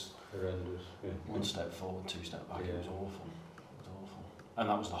it was Horrendous. Yeah. one step forward, 2 step back. Yeah. It was awful. It was awful. And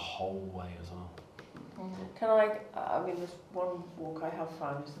that was the whole way as well. Can I mean, there's one walk I have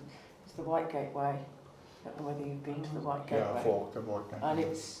found is the White Gateway. I don't know whether you've been to the White Yeah, Gateway. I've walked the walk. And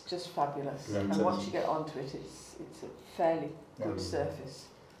it's just fabulous. Yeah, it And is. once you get onto it, it's a fairly good Yeah. surface.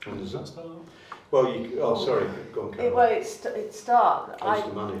 And Does there's that start? well, you, oh, sorry, go on, Carol. Well, it starts. I used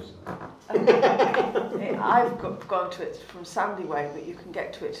to manage that. I've gone to it from Sandy Way, but you can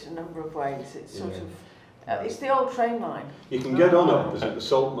get to it a number of ways. It's sort Yeah. of it's the old train line. You can get on opposite the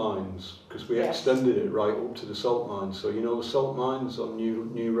salt mines, because we Yes. extended it right up to the salt mines. So you know the salt mines on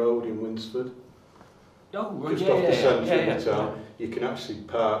New Road in Winsford? Oh, Just off the centre of the town. You can actually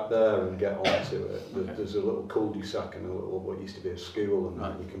park there and get onto it. Okay. There's a little cul-de-sac and a little, what used to be a school, and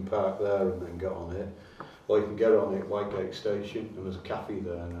Right. you can park there and then get on it. Or you can get on it at Whitegate Station, and there's a cafe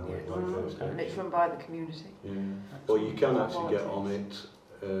there now at Yeah. Whitegate Okay. And it's Station. run by the community. Yeah. Or you can actually get on it,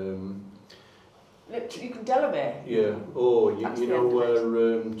 Look, you can Delamere. yeah, or That's you the know end of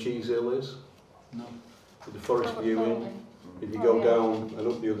where Cheese Hill is? No. With the Forest Oh, View the in? Foley. If you Oh, go yeah. down and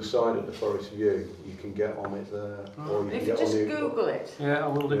up the other side at the Forest View, you can get on it there. Or you can If you get just on it. Google it, Yeah, I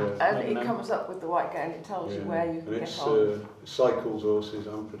will do. Yeah. and Let me it know. comes up with the White Gate and it tells you where you can and get it's on. cycles, horses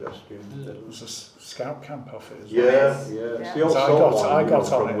and pedestrians. There was a scout camp off it as Yeah, well. yeah, Yes. it's Yeah. the old So I salt got- line, I you know, got on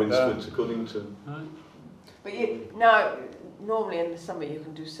from it there. Winsford to Cuddington. Right. But now, normally in the summer you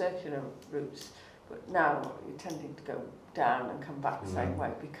can do circular routes, but now you're tending to go down and come back the same way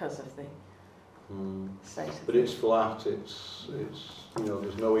because of the state of But it's flat, it's you know,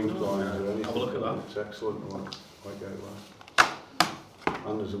 there's no inclines or anything. Have a look at that. It's excellent, like Gateway.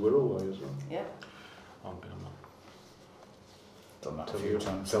 And there's a Wirral Way as well. Yeah. I've been on that. Done that a Tell few you,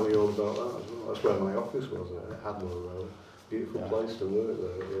 times. tell you all about that as well. That's where my office was at Hadlow Road. Beautiful Yeah. place to work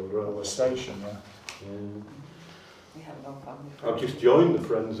there at the old railway The station, yeah. Yeah. We have an old family I've friend. just joined the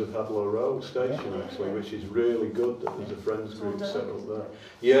Friends of Hadlow Road station Yeah. actually, which is really good that there's a friends It's all group done, set up isn't there. it?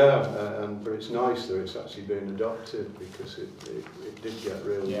 Yeah, but it's nice that it's actually been adopted because it did get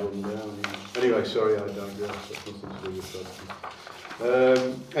really Yeah. run down. Yeah. Anyway, sorry I digress, that's nothing to do with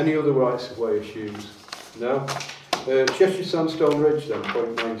that. Any other rights of way issues? No? Cheshire Sandstone Ridge then,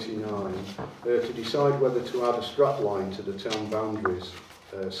 point 99, to decide whether to add a strap line to the town boundaries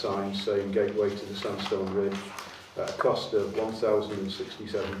sign saying gateway to the Sandstone Ridge at a cost of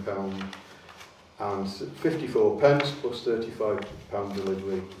 £1,067 and 54 pence plus £35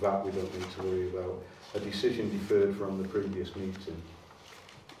 delivery. VAT we don't need to worry about. A decision deferred from the previous meeting.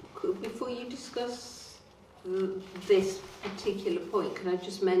 Before you discuss this particular point, can I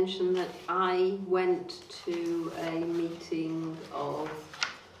just mention that I went to a meeting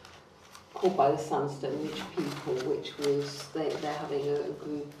called by the Sandstone Ridge people, which was, they're having a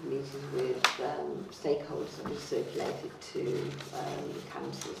group of meetings with stakeholders that was circulated to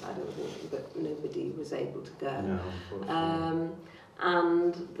councils, I don't think, but nobody was able to go. No, unfortunately.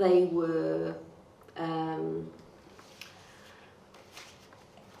 And they were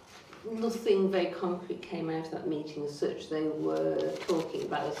nothing very concrete came out of that meeting as such. They were talking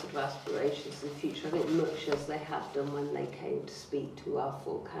about their sort of aspirations in the future, I think much as they had done when they came to speak to our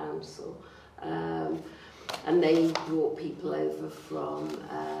full council. And they brought people over from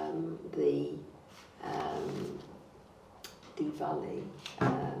the Dee Valley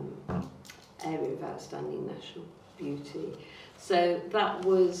area of outstanding national beauty. So that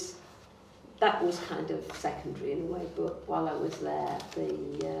was kind of secondary in a way, but while I was there,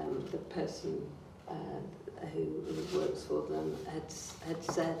 the person who works for them had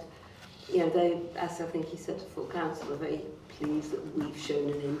said, you know, they, as I think he said to full council, are very pleased that we've shown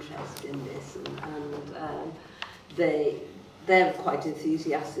an interest in this, and they're quite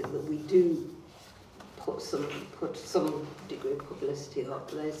enthusiastic that we do put some degree of publicity up.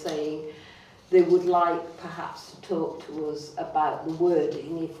 They're saying they would like perhaps to talk to us about the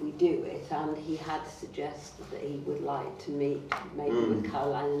wording if we do it, and he had suggested that he would like to meet maybe with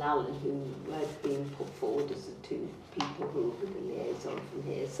Caroline and Alan, who had been put forward as the two people who will be the liaison from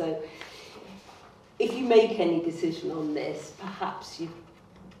here. So if you make any decision on this, perhaps you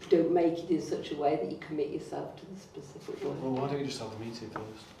don't make it in such a way that you commit yourself to the specific word. Well, why don't you just have the meeting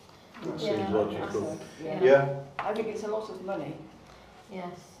first? That Yeah, seems logical. Yeah. Yeah. I think it's a lot of money.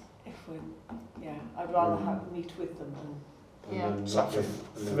 Yes. If we, I'd rather meet with them than. Yeah. And Is then that for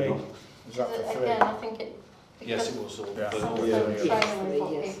and then three? not- Is that for free? Again, I think it. Yes, it was all. Yeah. But Sandstone Yeah. Trail is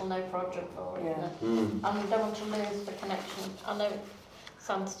what Yes. people know Frodsham for, isn't Yeah. it? Mm. And we don't want to lose the connection. I know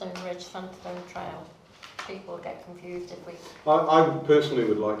Sandstone Ridge, Sandstone Trail. People get confused if we. I personally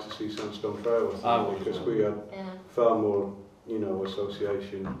would like to see Sandstone Trail, I I think, would because as we had Yeah. far more,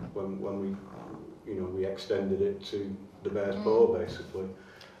 association when we extended it to the Bears Paw, basically.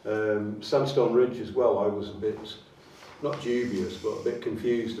 Sandstone Ridge as well, I was a bit, not dubious, but a bit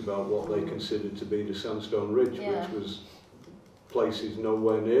confused about what they considered to be the Sandstone Ridge, Yeah. which was places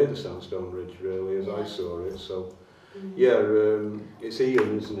nowhere near the Sandstone Ridge, really, as I Yeah. saw it. So, Mm. yeah, it's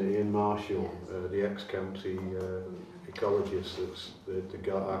Ian, isn't it? Ian Marshall, the ex-county ecologist that's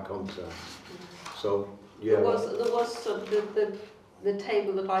our contact. So, yeah. There was sort of the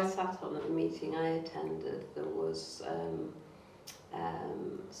table that I sat on at the meeting I attended. There was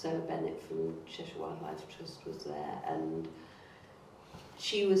Sarah Bennett from Cheshire Wildlife Trust was there, and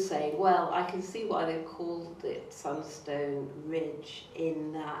she was saying, well, I can see why they called it Sandstone Ridge,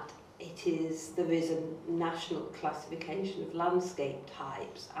 in that there is a national classification of landscape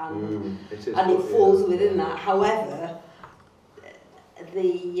types, and it falls within that. However,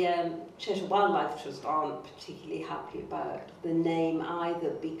 the Cheshire Wildlife Trust aren't particularly happy about the name either,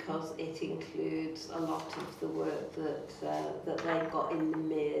 because it includes a lot of the work that they've got in the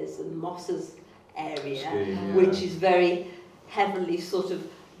Mears and Mosses area, which is very heavily sort of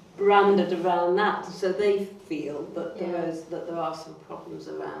branded around that. So they feel that there are some problems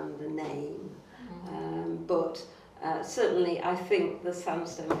around the name. But certainly I think the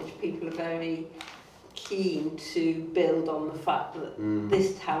Sandstone Ridge people are very keen to build on the fact that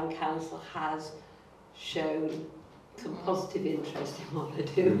this town council has shown some positive interest in what they're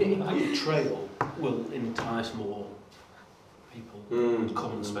doing. I think a trail will entice more people to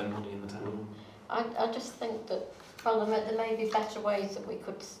come and spend money in the town. I just think that, well, there may be better ways that we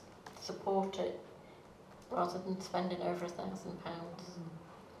could support it rather than spending over £1,000.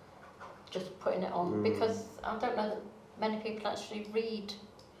 Just putting it on, because I don't know that many people actually read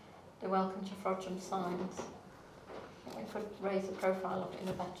the Welcome to Frodsham signs. I think we could raise the profile of it in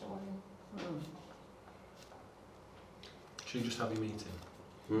a better way. Should you just have your meeting?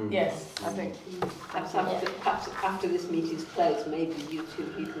 Yes, I think. Perhaps after this meeting's closed, maybe you can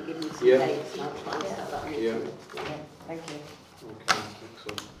give me some Yeah. dates and I'll try and set that meeting. Yeah. Thank you. Okay,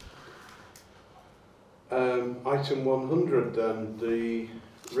 excellent. Item 100 then, the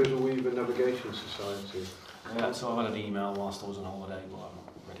River Weaver Navigation Society. Yeah, so I've had an email whilst I was on holiday, but I'm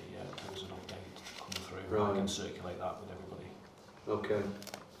not ready yet. There was an update to come through. Right. I can circulate that with everybody. Okay.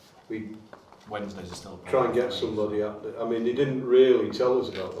 We Wednesdays are still try and get somebody up there. I mean, they didn't really tell us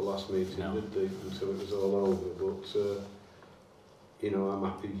about the last meeting, No. did they, until it was all over, but, you know, I'm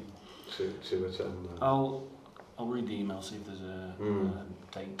happy to attend that. I'll read the email, see if there's a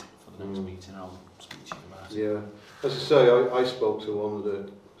date for the next meeting. I'll speak to you about it. Yeah. As I say, I spoke to one of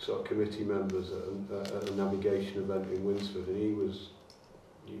the sort of committee members at a navigation event in Winsford, and he was,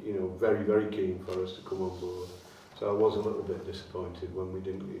 you know, very, very keen for us to come on board. So I was a little bit disappointed when we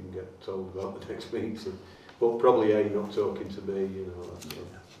didn't even get told about the next meeting. But probably A, not talking to B, you know.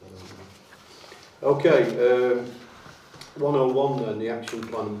 Okay, 101 then, the action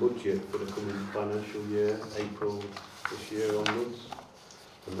plan and budget for the coming financial year, April this year onwards.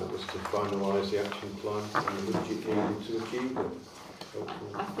 And that was to finalise the action plan and the budget needed to achieve it.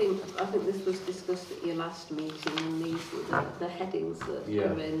 I think this was discussed at your last meeting, and these were the headings that Yeah.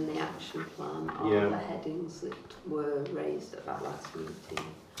 are in the action plan are Yeah. the headings that were raised at that last meeting.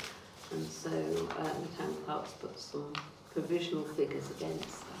 And so the town clerk's put some provisional figures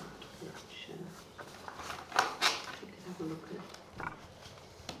against that, which you could have a look at.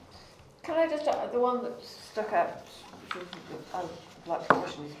 Can I just, the one that stuck out, which I'd like to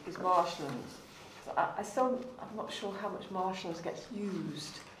question is marshlands. I'm not sure how much marshlands gets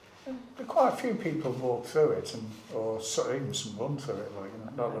used. Quite a few people walk through it, or even some run through it. Like, you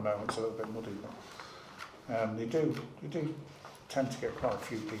know, not at the moment, it's a little bit muddy, but they do tend to get quite a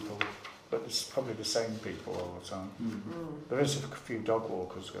few people, but it's probably the same people all the time. There is a few dog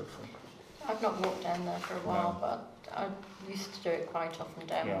walkers go through. I've not walked down there for a while, but I used to do it quite often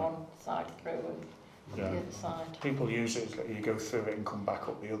down one side through and the other side. People use it, you go through it and come back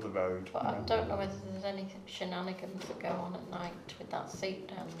up the other road. But I don't know whether there's any shenanigans that go on at night with that seat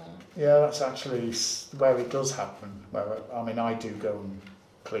down there. Yeah, that's actually where it does happen. I mean, I do go and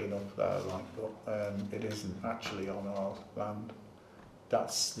clean up there, but it isn't actually on our land.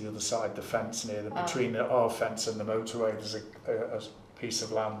 That's the other side, the fence near between our fence and the motorway. There's a piece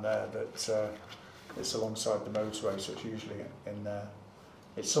of land there that it's alongside the motorway, so it's usually in there.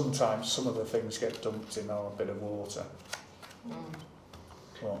 It's sometimes some of the things get dumped in our bit of water.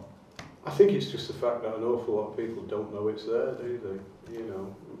 Well, I think it's just the fact that an awful lot of people don't know it's there, do they? You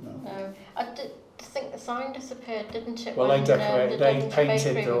know. No. I did think the sign disappeared, didn't it? Well, when, they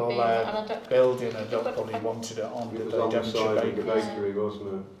painted bakery all their building and nobody wanted it on. It was Did on they, the side of the Devonshire Bakery? bakery, wasn't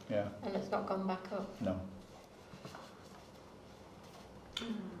it? Yeah. And it's not gone back up. No.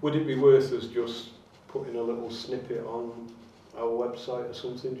 Would it be worth us just putting a little snippet on our website or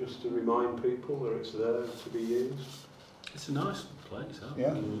something, just to remind people that it's there to be used? It's a nice place, huh?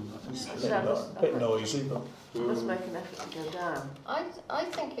 Yeah. It's a bit noisy, but Let's make an effort to go down. I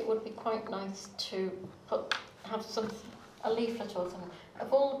think it would be quite nice to have a leaflet or something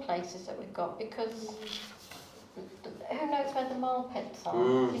of all the places that we've got, because who knows where the mole pits are?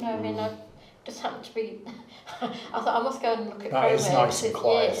 You know, I mean, I just happened to be. I thought I must go and look at that is Crowmere. nice and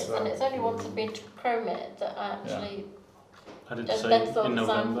quiet, years, and it's only once I've been to Crowmere that I actually I did then say saw in the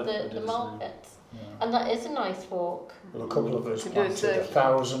sign November. for the mole pits, and that is a nice walk. well, a couple of us Can do a planted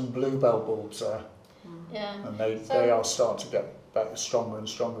 1,000 bluebell bulbs there, Yeah. and they are starting to get better, stronger and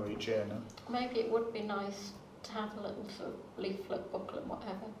stronger each year now. Maybe it would be nice to have a little sort of leaflet, booklet,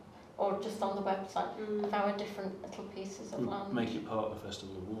 whatever, or just on the website of our different little pieces of land. Make it part of the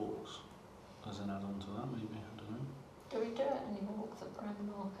Festival of Walks as an add-on to that, maybe. I don't know. Do we do it any walks at Grand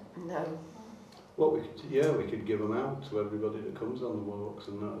Market? No. Well, we could give them out to everybody that comes on the walks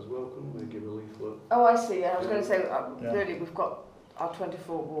and that as well, couldn't we? Give a leaflet. Oh, I see. Yeah, I was going to say, Yeah. really, we've got our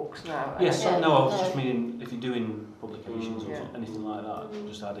 24 walks now. and Yes, Yeah, no, I was no. just meaning if you're doing publications Yeah. or anything like that,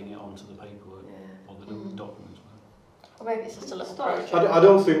 just adding it onto the paperwork Yeah. or the documents. Or maybe it's just a little Start. brochure. I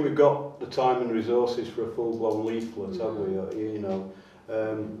don't think we've got the time and resources for a full-blown leaflet, have we? You know,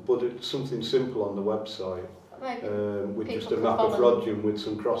 but it's something simple on the website. Maybe With people just a can map of follow. Frodsham with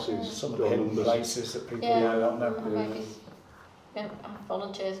some crosses, Some of or the hidden numbers. places that people Yeah. don't know. Or maybe have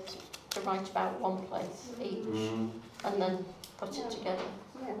volunteers to write about one place each, and then put it together.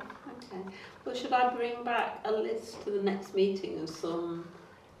 Yeah, okay. Well, should I bring back a list to the next meeting of some,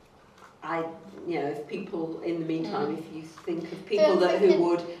 if people, in the meantime, if you think of people who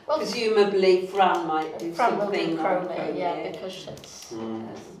would, presumably Fran might do Fran something will on do Chromie. yeah, because it's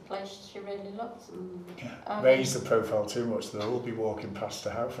a place she really loves. Raise the profile too much, they'll all be walking past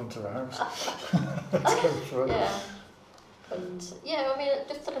the house, front of the house. Yeah. But yeah, I mean,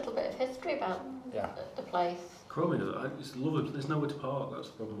 just a little bit of history about the place. Chromie, it's lovely. There's nowhere to park. That's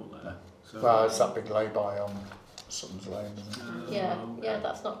the problem up there. So, well, it's that big lay-by on Sutton's Lane, isn't it? Yeah,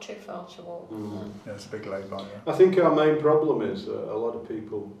 that's not too far to walk. Yeah, it's a big lay-by. Yeah. I think our main problem is that a lot of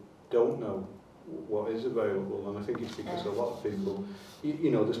people don't know what is available, and I think it's because a lot of people,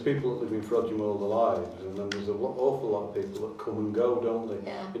 there's people that live in Frodsham all their lives, and then there's an awful lot of people that come and go, don't they?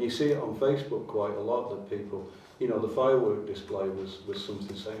 Yeah. And you see it on Facebook quite a lot, that people, the firework display was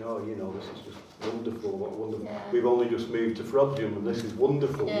something saying, this is just wonderful, what wonderful. Yeah. We've only just moved to Frodsham and this is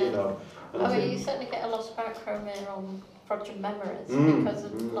wonderful, And I mean, you certainly get a lot about Chromie on Frodsham memories because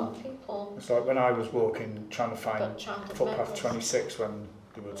of a lot of people. It's like when I was walking, trying to find footpath memories. 26 when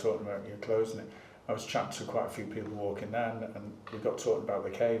they were talking about you closing it. I was chatting to quite a few people walking there, and we got talking about the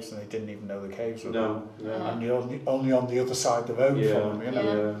caves, and they didn't even know the caves were there. No. And you're only on the other side of the road from them,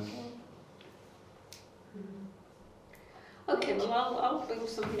 Yeah. Okay, well, I'll bring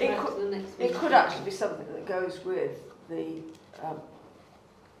something back to the next meeting. It could actually be something that goes with the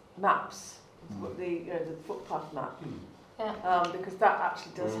maps, the footpath map, because that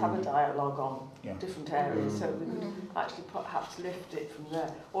actually does have a dialogue on different areas, so we could actually perhaps lift it from there.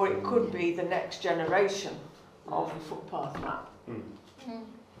 Or it could be the next generation of the footpath map,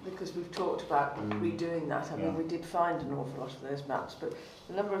 because we've talked about redoing that. I mean, we did find an awful lot of those maps, but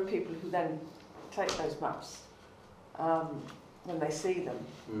the number of people who then take those maps when they see them,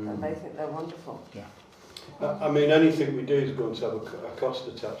 and they think they're wonderful. Yeah. I mean, anything we do is going to have a cost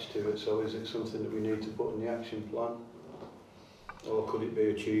attached to it, so is it something that we need to put in the action plan? Or could it be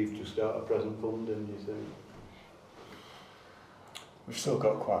achieved just out of present funding, do you think? We've still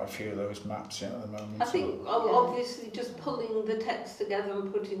got quite a few of those maps at the moment. I think obviously just pulling the text together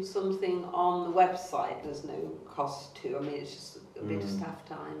and putting something on the website, there's no cost to. I mean, it's just a bit of staff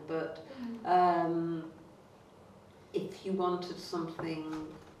time, but if you wanted something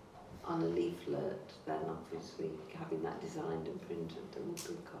on a leaflet, then obviously having that designed and printed, there would be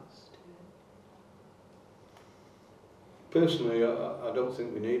a cost to it. Personally, I don't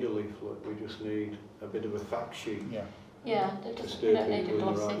think we need a leaflet, we just need a bit of a fact sheet. Yeah, To steer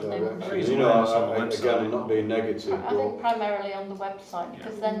people in the right direction. Again, I'm not being negative. I think primarily on the website,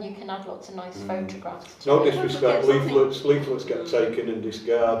 because then you can add lots of nice photographs. No disrespect, leaflets get taken and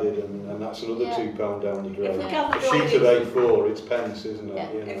discarded, and that's another £2 down the drain. A sheet of A4, it's pence, isn't it?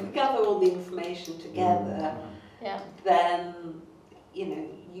 Yeah. If we gather all the information together, then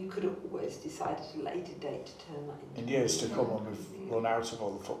you could always decide at a later date to turn that into. In years to come, when we've run out of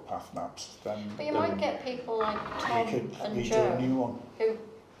all the footpath maps, then But you might get people like Tom we could and redo Joe, a new one. who,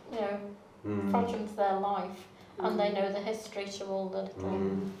 Frodham's their life, and they know the history to all the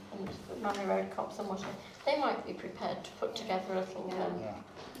little Manor Road cops and whatever. They might be prepared to put together a little.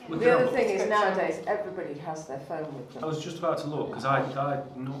 The other thing is nowadays everybody has their phone with them. I was just about to look because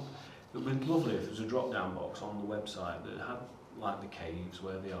it would be lovely if there was a drop-down box on the website that had like the caves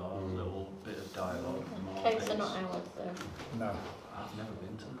where they are, a little bit of dialogue. Caves are not ours though. No. I've never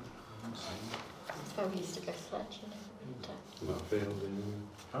been to them. I haven't seen them. That's where we used to go sledging. That field,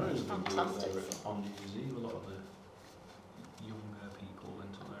 Apparently Fantastic. they were on New Year's Eve. A lot of the younger people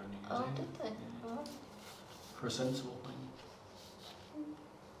went on there on New Year's Oh, Eve. did they? Yeah. Oh. For a sensible thing.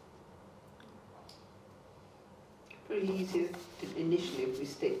 Pretty easy initially if we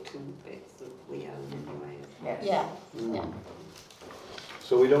stick to the bits that we own anyway. Yes. Yeah.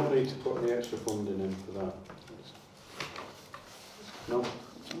 So we don't need to put any extra funding in for that? No?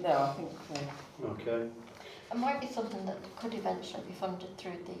 No, I think Okay. It might be something that could eventually be funded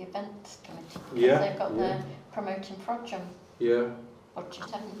through the events committee. Because Yeah, they've got their Promoting Frodsham Yeah. budget,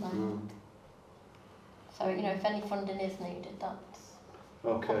 haven't they? So, if any funding is needed, that's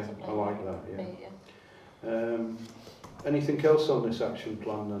Okay, possibly I like that, yeah. be, Anything else on this action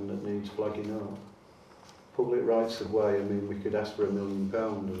plan then that needs flagging up? Public rights of way, I mean, we could ask for £1 million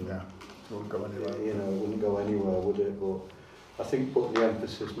and Yeah, it won't go anywhere. it wouldn't go anywhere, would it? But I think putting the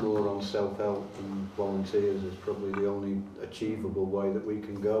emphasis more on self-help and volunteers is probably the only achievable way that we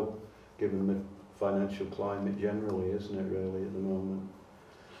can go, given the financial climate generally, isn't it, really, at the moment?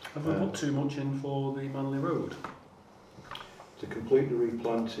 Have we put too much in for the Manley Road? To complete the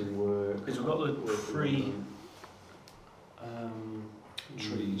replanting work... Because we've got the free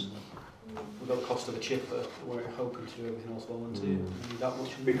trees. We've got the cost of a chipper. We're hoping to do everything else volunteer. Need that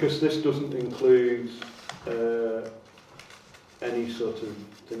much? Because this doesn't include any sort of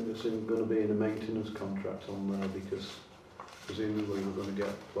thing that's going to be in a maintenance contract on there, because presumably we're going to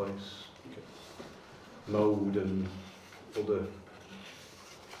get place mowed and other,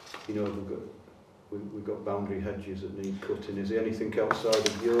 you know, we've got boundary hedges that need cutting. Is there anything outside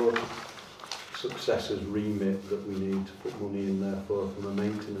of your successor's remit that we need to put money in there for from a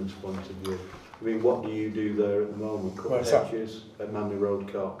maintenance point of view? I mean, what do you do there at the moment? Cut hedges at Manley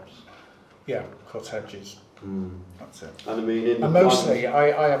Road Copse? Yeah, cut hedges. That's it. And I mean, and mostly,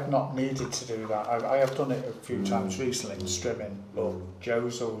 I have not needed to do that. I have done it a few times recently in strimming, but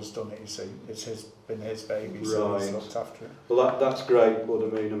Joe's always done it, you see. It's been his baby, so he's looked after it. Well, that's great, but I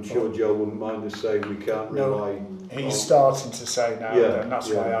mean, I'm sure Joe wouldn't mind us saying we can't rely. He's starting to say now, and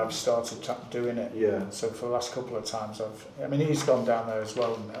that's why I've started doing it. Yeah. So for the last couple of times, he's gone down there as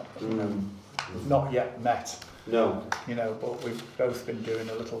well, and we've not yet met. No. You know, but we've both been doing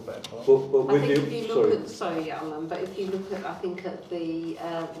a little bit. But with I think if you look Alan, but if you look at, I think at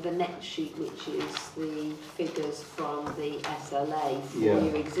the next sheet, which is the figures from the SLA for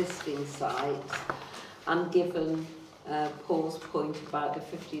your existing sites, and given Paul's point about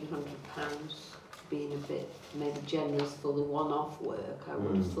the £1,500 being a bit maybe generous for the one-off work, I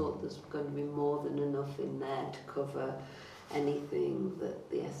would have thought there's going to be more than enough in there to cover anything that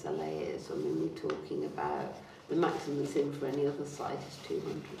the SLA is. I mean, we're talking about the maximum that's in for any other site is £200.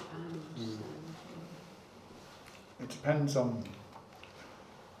 So. It depends on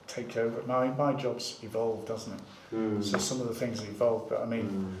takeover. My job's evolved, hasn't it? So some of the things have evolved, but I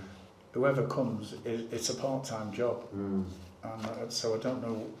mean, whoever comes, it's a part-time job, and so I don't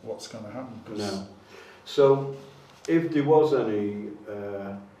know what's going to happen. No. So, if there was any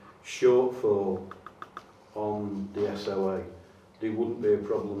shortfall on the SOA, there wouldn't be a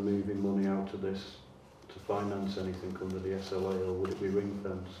problem moving money out of this to finance anything under the SLA, or would it be ring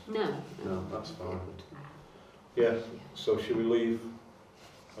fenced? No, that's fine. Yeah. So should we leave?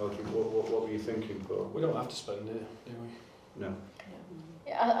 What were you thinking, Paul? We don't have to spend it, do we? No.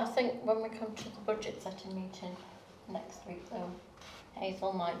 Yeah, I think when we come to the budget setting meeting next week, though,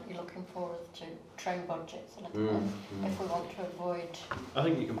 Hazel might be looking for us to trim budgets a little bit if we want to avoid. I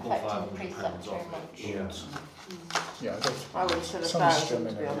think you can pull affecting £500 precept too off. much. Yes. Yeah, I would have said some 1,000 strimming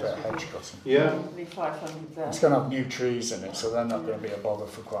to be and a bit of honest hedge with cutting. Yeah. you. Leave 500 there. It's going to have new trees in it, so they're not going to be a bother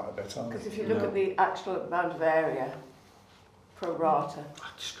for quite a bit, are Because they? if you look at the actual amount of area, pro rata, I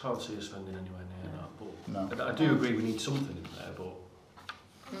just can't see us spending anywhere near that. But No. I do agree we need something in there, but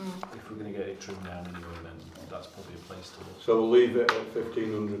if we're going to get it trimmed down anyway, then that's probably a place to look. So we'll leave it at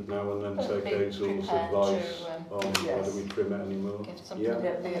 1,500 now, and then But take be Hazel's prepared advice to, on whether we trim it anymore. give something.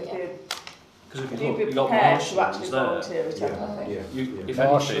 Yeah. Because if you you'd look, be you've got prepared to Marshlands actually there. volunteer it, I think. If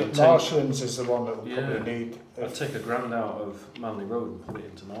anything, Marshlands is the one that will probably need. I'd take £1,000 out of Manley Road and put it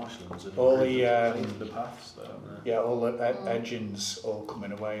into Marshlands and All improve the paths there. Yeah, all the edgings all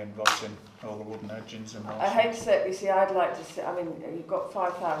coming away and rotting, all the wooden edgings and I hate to say it, but you see, I'd like to see, I mean, you've got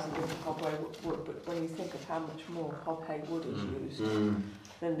 5,000 in Hobway wood, but when you think of how much more Hobhay wood is used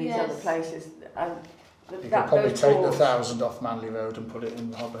than these other places, and you could probably those take boards, the 1,000 off Manley Road and put it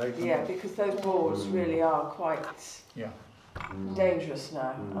in Hobhaven. yeah, because those boards really are quite dangerous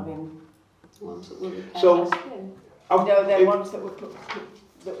now. I mean, ones that will repair So- us, yeah. no, they're ones that were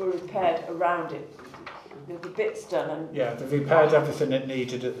that were repaired around it. The bits done and Yeah, they've repaired everything it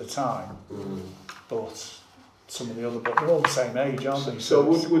needed at the time, but some of the other, but they're all the same age, aren't they? So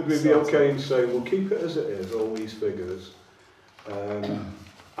would we be okay in saying we'll keep it as it is, all these figures,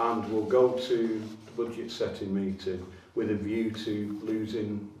 and we'll go to the budget setting meeting with a view to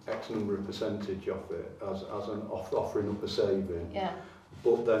losing X number of percentage off it as an offering up a saving,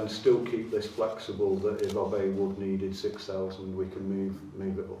 but then still keep this flexible that if Obey Wood needed 6,000, we can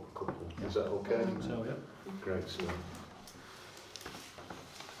move it up a couple. Is that okay? So, yeah. Great stuff.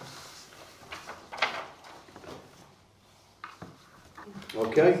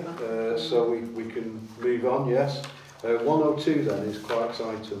 Okay, so we can move on, yes. 102 then is quiet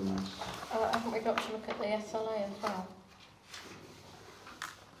items. Haven't we got to look at the SLA as well?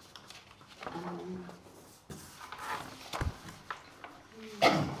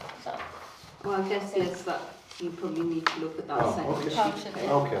 Well, I guess yes, that you probably need to look at that second okay. sheet.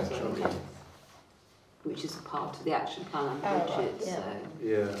 Part of it. Okay. Which is a part of the action plan and Oh, budget. right, yeah. So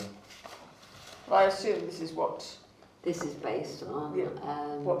Yeah. well, I assume this is what this is based on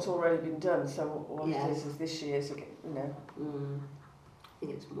what's already been done. So what Yeah. it is this year's, you know. I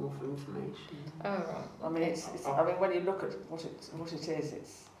think it's more for information. Oh, right. I mean, it's I mean, when you look at what it is,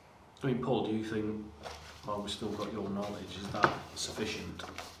 it's. I mean, Paul, do you think, while we've still got your knowledge, is that sufficient,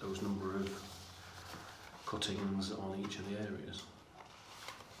 those number of cuttings on each of the areas.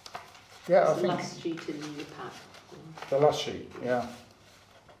 Yeah, I It's the think last sheet in the pack. the last sheet, yeah.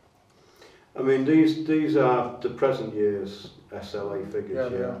 I mean, these are the present year's SLA figures,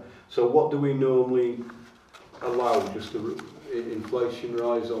 Yeah, they are. So what do we normally allow? Just the inflation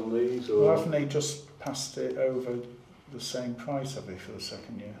rise on these, or? Well, haven't they just passed it over the same price, have they, for the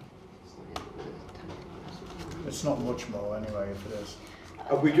second year? It's not much more anyway, if it is.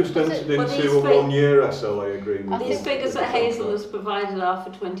 Have we just entered Well, into these a one-year SLA agreement? These figures that Hazel has provided are for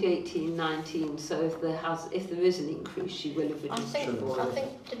 2018-19, so if there is an increase, she will have I reduced think, it. I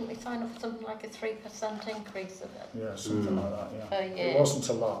think, didn't we sign up for something like a 3% increase of it Yeah, something like that, yeah. per year? It wasn't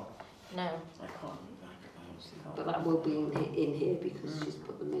a lot. No. I can't remember. But that will be in here because she's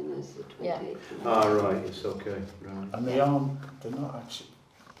put them in as the 2018. Ah, right, it's okay, right. And they're not actually,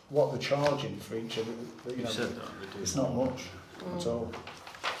 what they're charging for each of the, You said that. They do it's not much at Mm. all.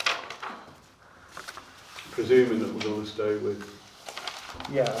 Presuming that we're going to stay with.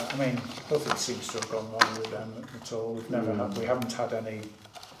 Yeah, I mean, nothing seems to have gone wrong with them at all. We haven't had any.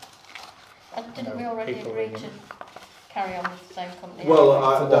 And didn't No, we already people agree ringing. to carry on with the same company? Well,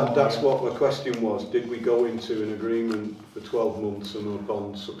 For one that's year. what my question was. Did we go into an agreement for 12 months and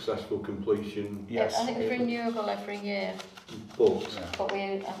upon successful completion? Yes. I think it's renewable every year, But Yeah. but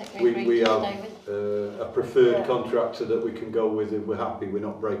I think We- we agreed we to have- stay with. a preferred Yeah. contractor that we can go with if we're happy, we're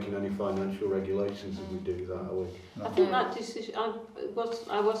not breaking any financial regulations if we do that, are we? No. I think that decision, I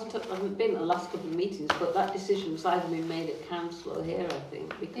haven't been at the last couple of meetings, but that decision's either been made at council or here, I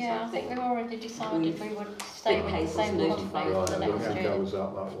think, because Yeah, I think we've already decided we would stay think with the Hazel's same notified. company Right, for I the don't next think I year. was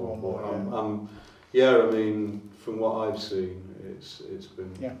at that one, One more, but yeah, I mean, from what I've seen, it's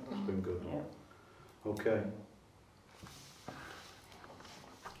been Yeah. it's been good. Yeah. Okay.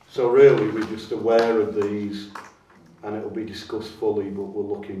 So really, we're just aware of these, and it'll be discussed fully, but we're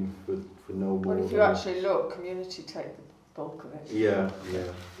looking for no more. Well, if you than- actually look, community take the bulk of it. Yeah.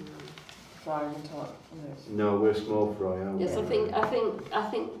 Environment, No, we're small fry, aren't we? Yes, I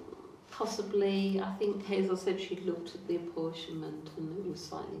think possibly, I think Hazel said she'd looked at the apportionment and it was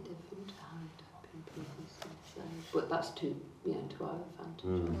slightly different to how it had been previously. So, but that's to our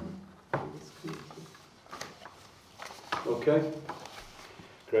advantage in this committee. Okay.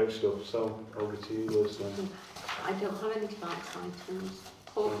 Great stuff. So over to you, Liz. Then. I don't have any tax items.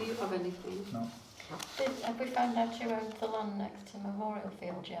 Paul, do you have anything? No. Have we found out who owns the land next to Memorial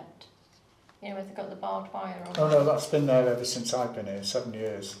Field yet? You know, where they've got the barbed wire on Oh it? no, that's been there ever since I've been here, 7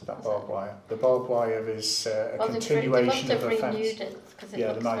 years, that barbed wire. The barbed wire is a Well, continuation they of must a have fence. renewed it, because it Yeah,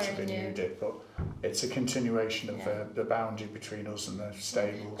 they looks might have very new. renewed it, but it's a continuation of Yeah. the boundary between us and the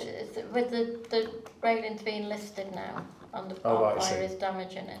stables. With the railings being listed now, and the Oh, barbed right, I wire see. is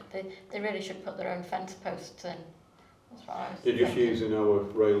damaging it, they really should put their own fence posts in. That's what I was They're just thinking. using our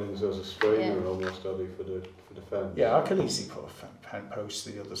railings as a strainer Yeah. almost, are they, for the fence? Yeah, I could easily put a pen post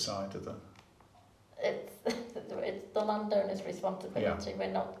to the other side of them. It's the landowner's responsibility.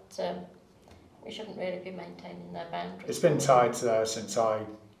 We're not. We shouldn't really be maintaining their boundaries. It's been tied there since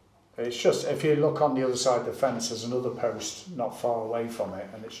it's just, if you look on the other side of the fence, there's another post not far away from it,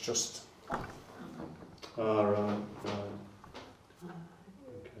 and it's just, Ah, right.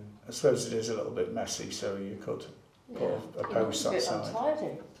 Okay. I suppose it is a little bit messy, so you could put Yeah. a post that bit side.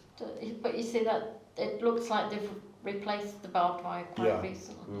 untidy. But you see that it looks like they've replaced the barbed wire quite Yeah.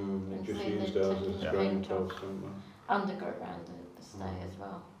 recently, They And just see used the ours as yeah. screening paint off. posts, don't they? and they go around the stay as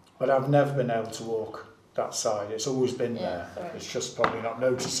well. But I've never been able to walk that side. It's always been Yeah, there. sorry. It's just probably not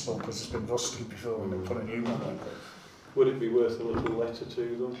noticeable because it's been rusty before and they put a new one in. Would it be worth a little letter to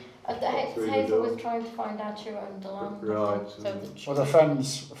them? Through the Hazel door. was trying to find out who owned the land. Right. So that she Well, the could-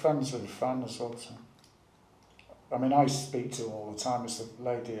 friends with a friend as well. So. I mean, I speak to her all the time. It's the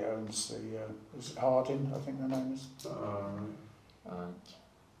lady that owns the, is it Harding, I think the name is, Right.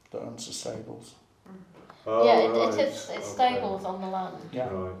 that owns the stables. Oh, Yeah, right. it's Okay. stables on the land. Yeah.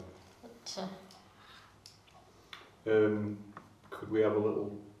 Right. But, Could we have a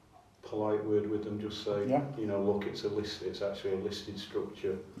little polite word with them? Just say, Yeah. Look, it's actually a listed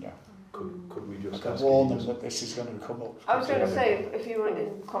structure. Yeah. Could we I just can ask warn you them to- that this is going to come up. I was going to say, if you were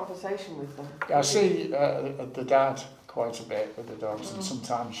in conversation with them. I see the dad quite a bit with the dogs, and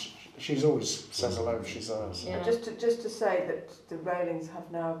sometimes she's always says hello if she's there. So. Yeah. Just to say that the railings have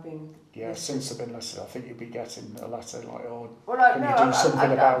now been. Yeah, since they've been listed, I think you'll be getting a letter like, oh, Well, Can you do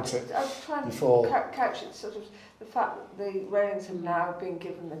something about it I was trying before- to couch it sort of the fact that the railings have now been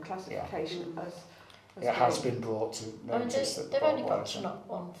given the classification as it has being- been brought to I mean, notice that the they've only barbed got wire's to in. knock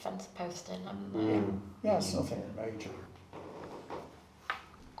one fence post in, haven't they? Mm. Yeah, it's nothing major.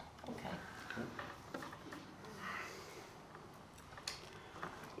 Okay.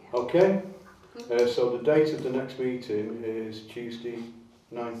 Okay. So the date of the next meeting is Tuesday,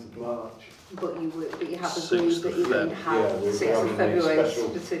 9th of March. But you have Sixth agreed of that you're going to Yeah, have we're 6th of having a February special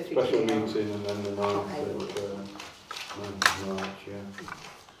specifically. meeting and then the 9th, Okay. 9th of March, yeah.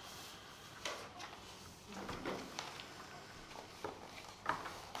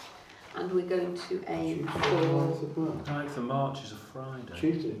 And we're going to aim Tuesday, for 9th of March. 9th of March is a Friday.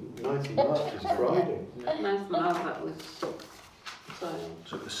 Tuesday, 9th of March is Friday. 9th of March. That was so.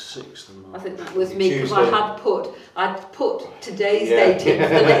 So it was 6th of March. I think that was me because I'd put today's Yeah. date in for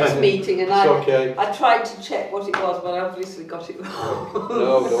the next meeting, and It's okay. I tried to check what it was, but I obviously got it wrong.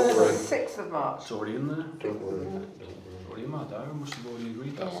 No, don't worry. 6th of March. It's already in there. Don't worry. Don't worry. Already in my diary. Must have already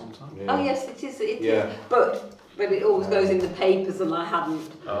agreed that Yeah. sometime. Yeah. Oh yes, it is. It Yeah. is. But it always goes in the papers, and I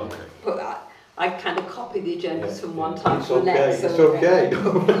hadn't. Oh, okay. But I kind of copy the agendas Yeah, from one yeah. time It's to the okay. next. It's so okay.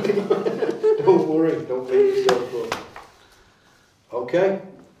 Don't worry. Don't beat yourself up. Okay.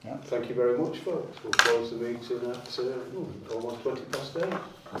 Yeah. Thank you very much, folks. We'll close the meeting at almost 8:20.